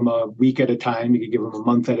medicine, give them a week at a time. You could give them a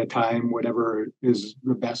month at a time, whatever is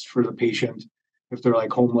the best for the patient. If they're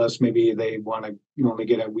like homeless, maybe they want to only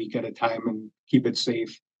get a week at a time and keep it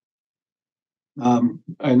safe. And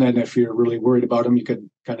then if you're really worried about them, you could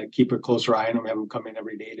kind of keep a closer eye on them, have them come in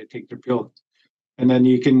every day to take their pill. And then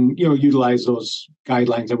you can, utilize those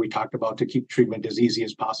guidelines that we talked about to keep treatment as easy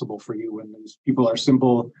as possible for you. And these people are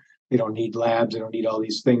simple. They don't need labs. They don't need all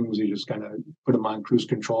these things. You just kind of put them on cruise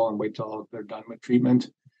control and wait till they're done with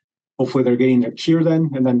treatment. Hopefully they're getting their cure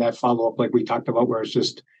then. And then that follow-up, like we talked about, where it's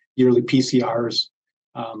just yearly PCRs.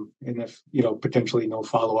 And if, potentially no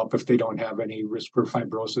follow-up if they don't have any risk for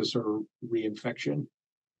fibrosis or reinfection.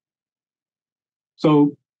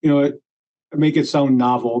 So, make it sound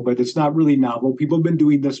novel, but it's not really novel. People have been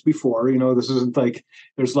doing this before. This isn't like,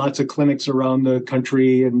 there's lots of clinics around the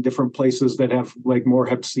country and different places that have like more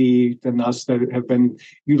Hep C than us that have been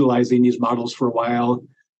utilizing these models for a while.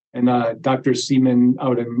 And Dr. Seaman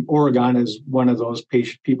out in Oregon is one of those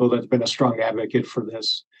people that's been a strong advocate for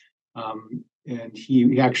this. And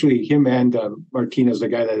he actually, him and Martinez, the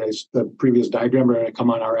guy that is the previous diagram, are going to come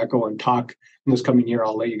on our Echo and talk in this coming year.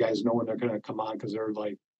 I'll let you guys know when they're going to come on, because they're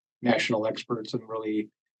like national experts and really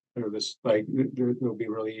it'll be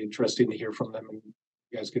really interesting to hear from them, and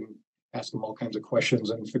you guys can ask them all kinds of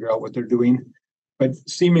questions and figure out what they're doing. But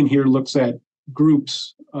Seaman here looks at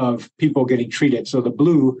groups of people getting treated. So the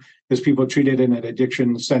blue is people treated in an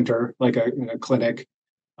addiction center, like in a clinic.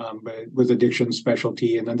 but with addiction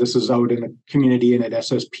specialty. And then this is out in the community and at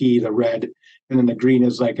SSP, the red, and then the green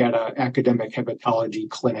is like at an academic hepatology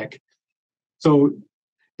clinic. So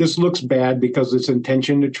this looks bad because it's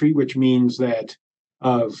intention to treat, which means that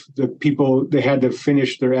of the people, they had to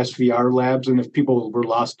finish their SVR labs. And if people were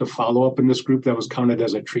lost to follow-up in this group, that was counted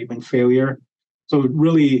as a treatment failure. So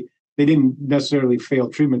really, they didn't necessarily fail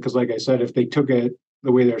treatment because, like I said, if they took it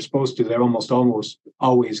the way they're supposed to, they're almost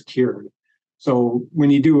always cured. So when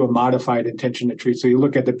you do a modified intention to treat, so you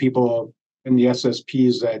look at the people in the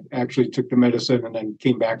SSPs that actually took the medicine and then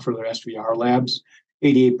came back for their SVR labs,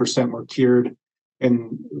 88% were cured.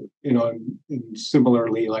 And, and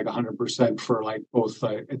similarly, like 100% for like both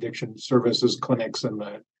addiction services clinics and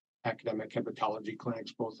the academic hepatology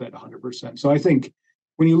clinics, both at 100%. So I think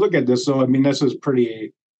when you look at this, this is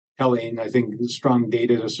pretty telling. I think strong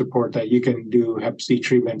data to support that you can do Hep C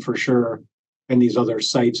treatment for sure in these other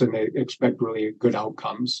sites and they expect really good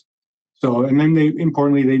outcomes. So, and then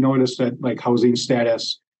importantly, they noticed that like housing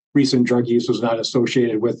status, recent drug use was not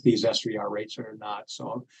associated with these SVR rates or not.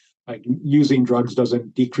 So like using drugs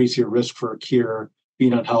doesn't decrease your risk for a cure.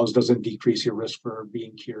 Being unhoused doesn't decrease your risk for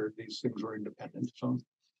being cured. These things were independent. So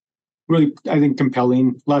really, I think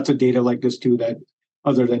compelling. Lots of data like this too that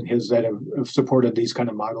other than his that have supported these kind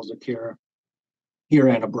of models of care here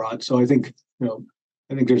and abroad. So I think,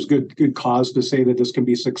 there's good cause to say that this can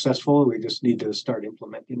be successful. We just need to start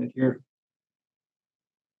implementing it here.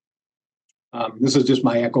 This is just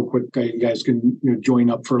my echo quick. You guys can join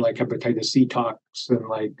up for like hepatitis C talks and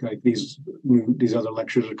like these other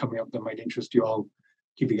lectures are coming up that might interest you. I'll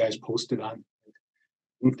keep you guys posted on.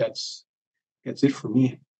 I think that's it for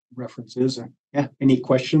me. References and any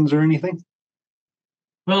questions or anything?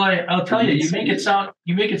 Well, I'll tell you, you make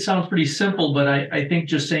it sound pretty simple, but I think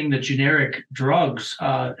just saying the generic drugs,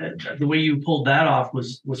 the way you pulled that off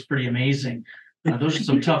was pretty amazing. Those are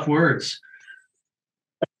some tough words.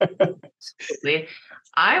 Absolutely.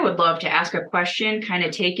 I would love to ask a question, kind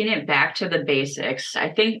of taking it back to the basics. I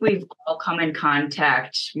think we've all come in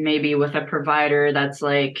contact maybe with a provider that's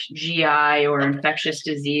like GI or infectious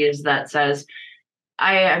disease that says,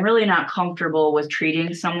 I'm really not comfortable with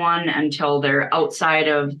treating someone until they're outside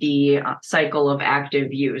of the cycle of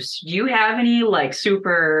active use. Do you have any like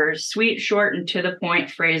super sweet, short and to the point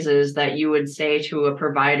phrases that you would say to a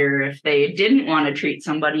provider if they didn't want to treat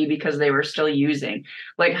somebody because they were still using?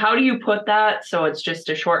 Like, how do you put that so it's just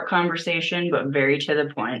a short conversation, but very to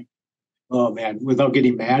the point? Oh man, without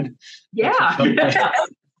getting mad? Yeah.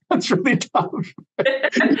 That's really tough.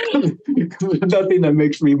 Nothing that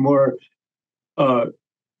makes me more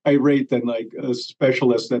irate than like a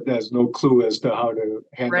specialist that has no clue as to how to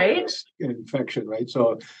handle this infection, right?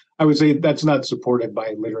 So I would say that's not supported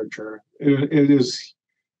by literature. It is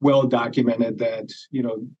well documented that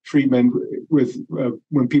treatment with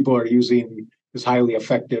when people are using is highly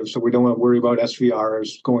effective. So we don't want to worry about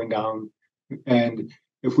SVRs going down. And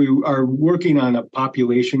if we are working on a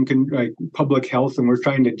population like public health and we're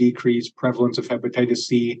trying to decrease prevalence of hepatitis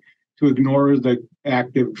C, to ignore the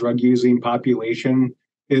active drug using population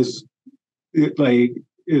is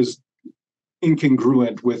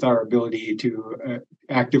incongruent with our ability to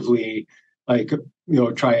actively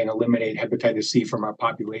try and eliminate hepatitis C from our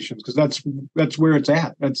populations, because that's where it's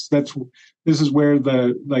at. This is where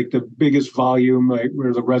the biggest volume,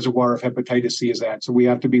 where the reservoir of hepatitis C is at. So we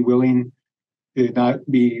have to be willing to not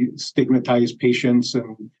be stigmatized patients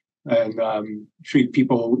and treat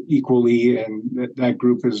people equally, and that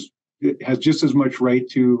group has just as much right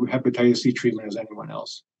to hepatitis C treatment as anyone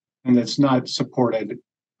else. And it's not supported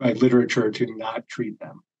by literature to not treat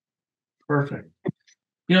them. Perfect.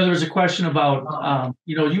 There was a question about,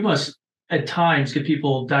 you must at times get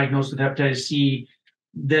people diagnosed with hepatitis C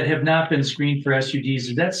that have not been screened for SUDs.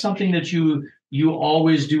 Is that something that you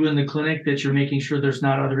always do in the clinic, that you're making sure there's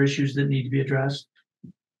not other issues that need to be addressed?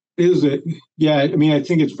 Is it? Yeah, I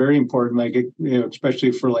think it's very important,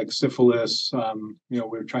 especially for like syphilis,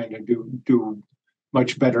 we're trying to do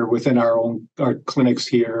much better within our clinics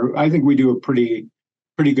here. I think we do a pretty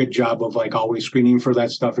good job of always screening for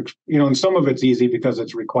that stuff. And some of it's easy because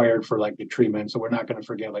it's required for the treatment. So we're not going to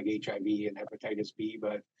forget HIV and hepatitis B,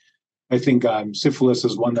 but I think syphilis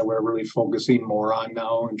is one that we're really focusing more on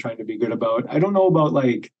now and trying to be good about. I don't know about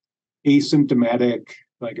asymptomatic,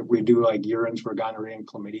 if we do urines for gonorrhea and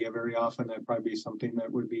chlamydia very often, that'd probably be something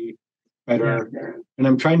that would be better. Yeah. And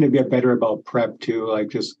I'm trying to get better about PrEP too,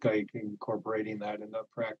 incorporating that into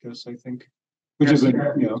practice, I think, which isn't,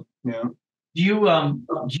 Do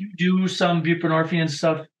you do some buprenorphine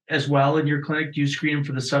stuff as well in your clinic? Do you screen them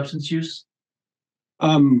for the substance use?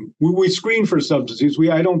 We screen for substance use.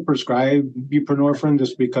 I don't prescribe buprenorphine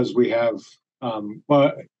just because we have,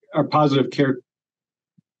 our positive care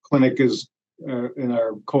clinic is in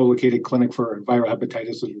our co-located clinic for viral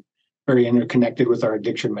hepatitis is very interconnected with our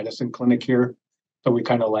addiction medicine clinic here. So we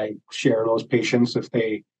kind of like share those patients if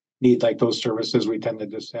they need like those services. We tend to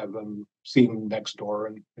just have them seen next door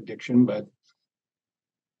in addiction. But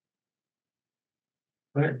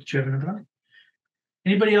Go ahead. Do you have another one?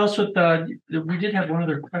 Anybody else with we did have one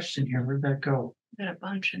other question here. Where'd that go? Got a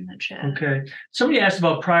bunch in the chat. Okay. Somebody asked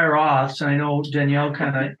about prior auths, and I know Danielle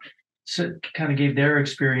kind of gave their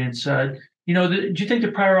experience. Do you think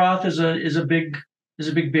the prior auth is a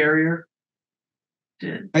big barrier?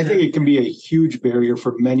 I think it can be a huge barrier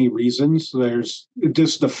for many reasons. There's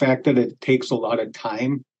just the fact that it takes a lot of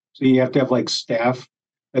time. So you have to have like staff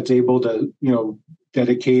that's able to,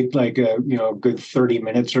 dedicate like a good 30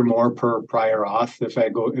 minutes or more per prior auth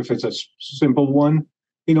if it's a simple one,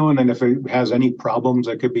 and then if it has any problems,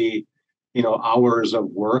 it could be, hours of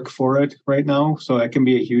work for it right now. So that can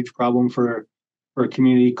be a huge problem for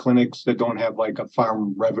community clinics that don't have like a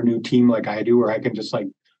farm revenue team like I do, where I can just like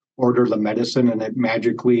order the medicine and it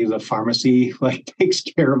magically the pharmacy like takes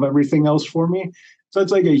care of everything else for me. So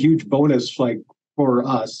it's like a huge bonus like for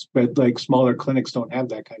us, but like smaller clinics don't have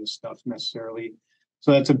that kind of stuff necessarily.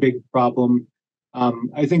 So that's a big problem.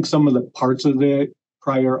 I think some of the parts of the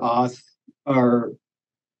prior auth are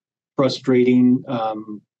frustrating.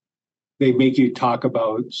 They make you talk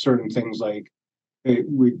about certain things like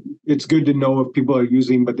it's good to know if people are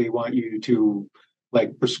using, but they want you to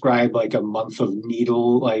like prescribe like a month of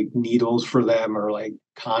needles for them, or like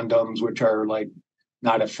condoms, which are like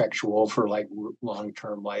not effectual for like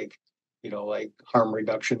long-term, like harm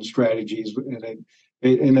reduction strategies.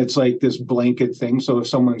 And it's like this blanket thing. So if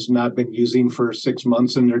someone's not been using for 6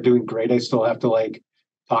 months and they're doing great, I still have to like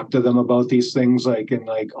talk to them about these things, and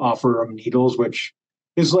offer them needles, which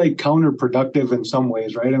is like counterproductive in some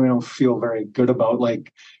ways, right? I mean, I don't feel very good about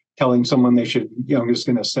like telling someone they should, I'm just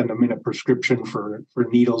going to send them in a prescription for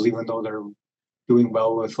needles, even though they're doing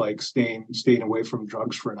well with like staying away from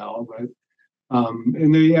drugs for now. But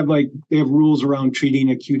and they have rules around treating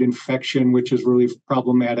acute infection, which is really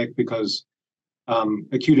problematic because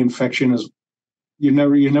acute infection is you're never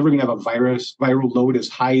going to have a viral load as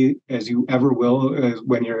high as you ever will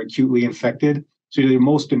when you're acutely infected. So you're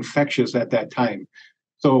most infectious at that time.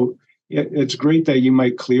 So it's great that you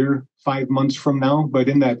might clear 5 months from now, but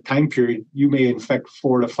in that time period, you may infect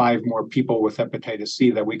 4 to 5 more people with hepatitis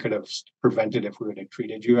C that we could have prevented if we would have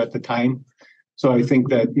treated you at the time. So I think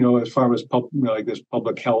that, as far as this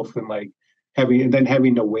public health and like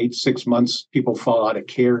having to wait 6 months, people fall out of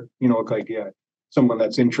care, someone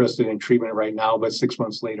that's interested in treatment right now, but 6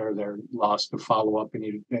 months later, they're lost to follow up and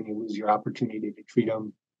you lose your opportunity to treat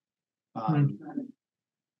them.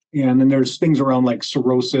 And then there's things around like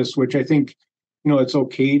cirrhosis, which I think, it's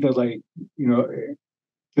okay to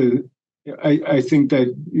I think that,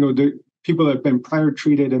 the people that have been prior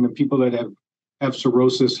treated and the people that have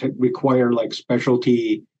cirrhosis require like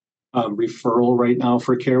specialty referral right now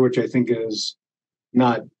for care, which I think is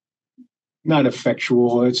not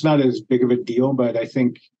effectual. It's not as big of a deal, but I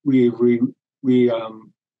think we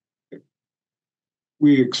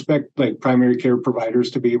expect like primary care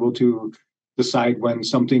providers to be able to decide when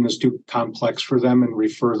something is too complex for them and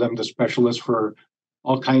refer them to specialists for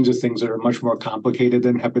all kinds of things that are much more complicated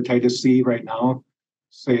than hepatitis C right now.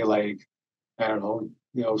 Say like, I don't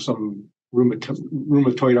know, some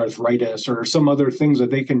rheumatoid arthritis or some other things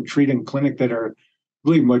that they can treat in clinic that are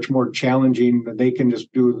really much more challenging that they can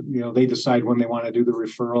just do, they decide when they want to do the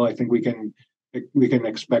referral. I think we can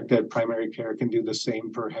expect that primary care can do the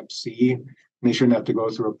same for hep C. And they shouldn't have to go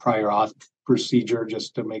through a prior auth procedure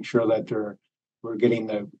just to make sure that we're getting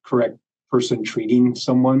the correct person treating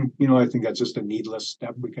someone. I think that's just a needless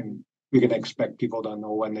step. We can expect people to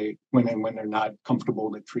know when they're not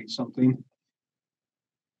comfortable to treat something.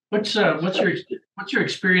 What's your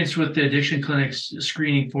experience with the addiction clinics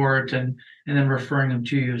screening for it and then referring them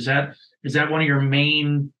to you? Is that one of your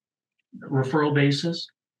main referral bases?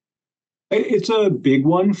 It's a big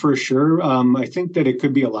one for sure. I think that it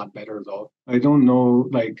could be a lot better though. I don't know,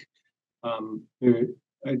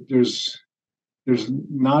 there's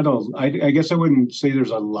not I guess I wouldn't say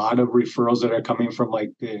there's a lot of referrals that are coming from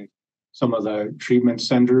like some of the treatment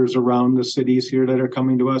centers around the cities here that are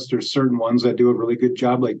coming to us. There's certain ones that do a really good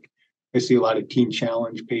job. Like I see a lot of Teen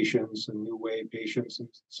Challenge patients and New Way patients, and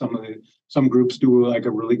some groups do like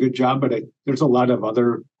a really good job. But there's a lot of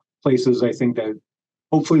other places I think that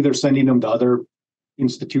hopefully they're sending them to other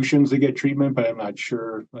institutions to get treatment, but I'm not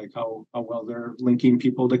sure like how well they're linking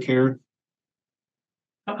people to care.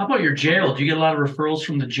 How about your jail? Do you get a lot of referrals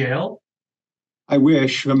from the jail? I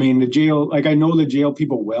wish. I mean, the jail, like I know the jail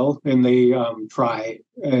people well, and they try,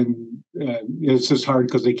 and it's just hard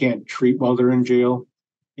because they can't treat while they're in jail.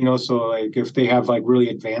 So like if they have like really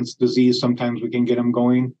advanced disease, sometimes we can get them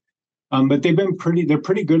going. But they're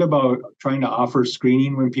pretty good about trying to offer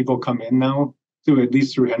screening when people come in now, at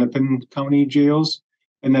least through Hennepin County jails,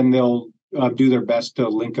 and then they'll do their best to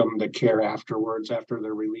link them to care afterwards after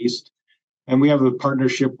they're released. And we have a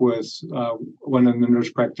partnership with one of the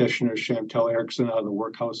nurse practitioners, Chantel Erickson, out of the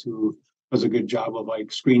workhouse, who does a good job of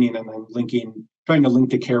like screening and then trying to link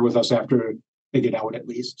to care with us after they get out at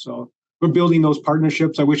least. So we're building those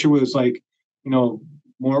partnerships. I wish it was like,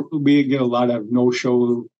 more, we get a lot of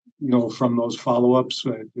no-show, from those follow-ups.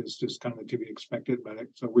 It's just kind of to be expected, but I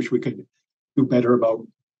wish we could do better about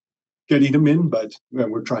getting them in, but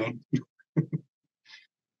we're trying.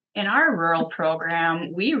 In our rural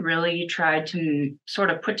program, we really tried to sort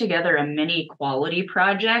of put together a mini quality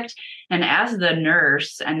project. And as the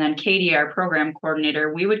nurse and then Katie, our program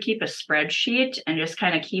coordinator, we would keep a spreadsheet and just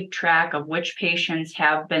kind of keep track of which patients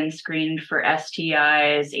have been screened for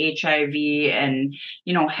STIs, HIV, and,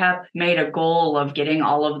 have made a goal of getting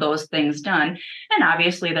all of those things done. And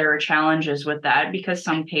obviously there were challenges with that because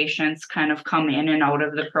some patients kind of come in and out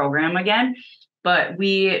of the program again. But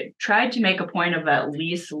we tried to make a point of at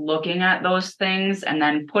least looking at those things and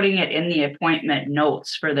then putting it in the appointment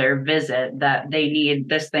notes for their visit that they need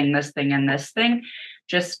this thing, and this thing,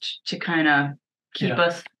 just to kind of keep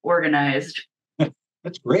us organized.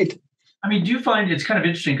 That's great. I mean, do you find it's kind of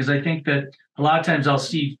interesting because I think that a lot of times I'll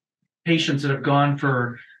see patients that have gone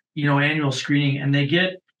for, annual screening and they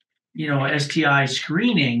get, STI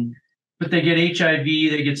screening, but they get HIV,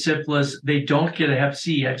 they get syphilis, they don't get a Hep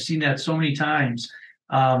C. I've seen that so many times.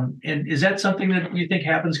 And is that something that you think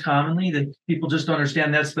happens commonly, that people just don't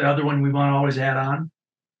understand that's the other one we want to always add on?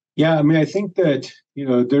 Yeah, I mean, I think that,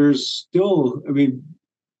 there's still,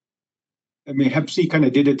 Hep C kind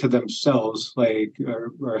of did it to themselves, like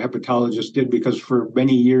our hepatologist did, because for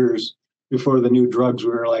many years before the new drugs,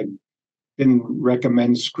 we were like, didn't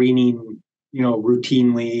recommend screening,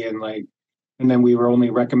 routinely, and then we were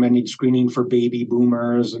only recommending screening for baby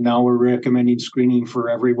boomers, and now we're recommending screening for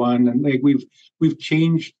everyone. And like we've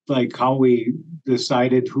changed like how we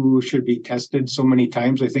decided who should be tested so many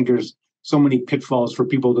times. I think there's so many pitfalls for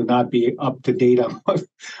people to not be up to date on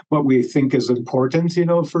what we think is important,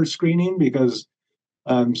 for screening. Because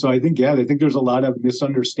so I think there's a lot of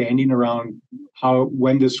misunderstanding around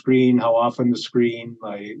when to screen, how often to screen,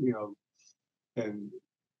 and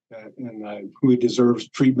who deserves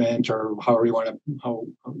treatment, or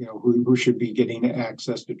who should be getting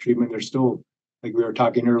access to treatment. There's still, like we were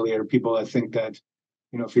talking earlier, people that think that,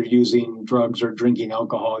 if you're using drugs or drinking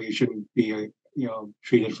alcohol, you shouldn't be,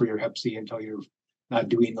 treated for your Hep C until you're not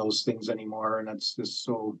doing those things anymore. And that's just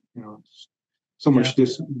so, much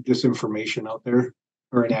disinformation out there,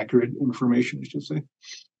 or inaccurate information, I should say.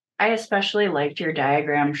 I especially liked your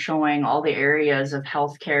diagram showing all the areas of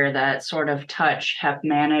healthcare that sort of touch Hep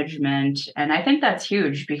management. And I think that's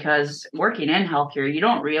huge because working in healthcare, you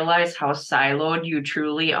don't realize how siloed you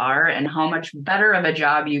truly are and how much better of a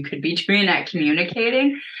job you could be doing at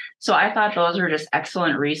communicating. So I thought those were just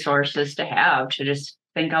excellent resources to have, to just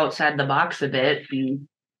think outside the box a bit.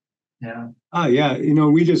 Yeah. I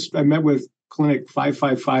met with Clinic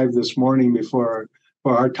 555 this morning for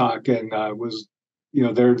our talk, and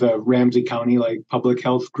they're the Ramsey County public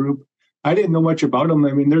health group. I didn't know much about them.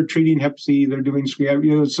 I mean, they're treating Hep C, they're doing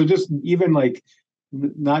screen, so just even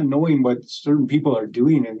not knowing what certain people are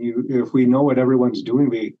doing, and if we know what everyone's doing,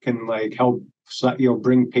 we can help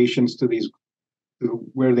bring patients to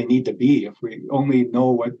where they need to be. If we only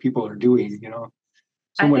know what people are doing,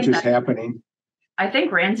 so much is happening. I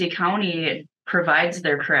think Ramsey County provides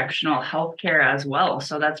their correctional health care as well,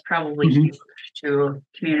 so that's probably huge to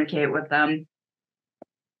communicate with them.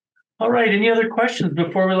 All right. Any other questions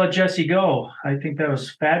before we let Jesse go? I think that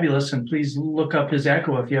was fabulous. And please look up his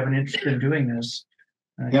echo if you have an interest in doing this.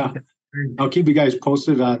 I'll keep you guys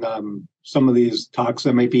posted on some of these talks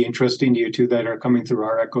that might be interesting to you too, that are coming through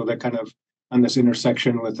our echo, that kind of on this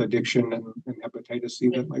intersection with addiction and hepatitis C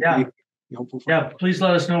that might be helpful for you. Please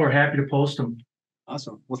let us know. We're happy to post them.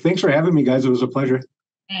 Awesome. Well, thanks for having me, guys. It was a pleasure.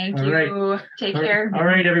 Thank you. Right. Take care. All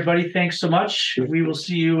right, everybody. Thanks so much. We will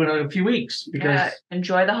see you in a few weeks.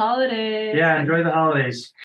 Enjoy the holidays. Yeah, enjoy the holidays.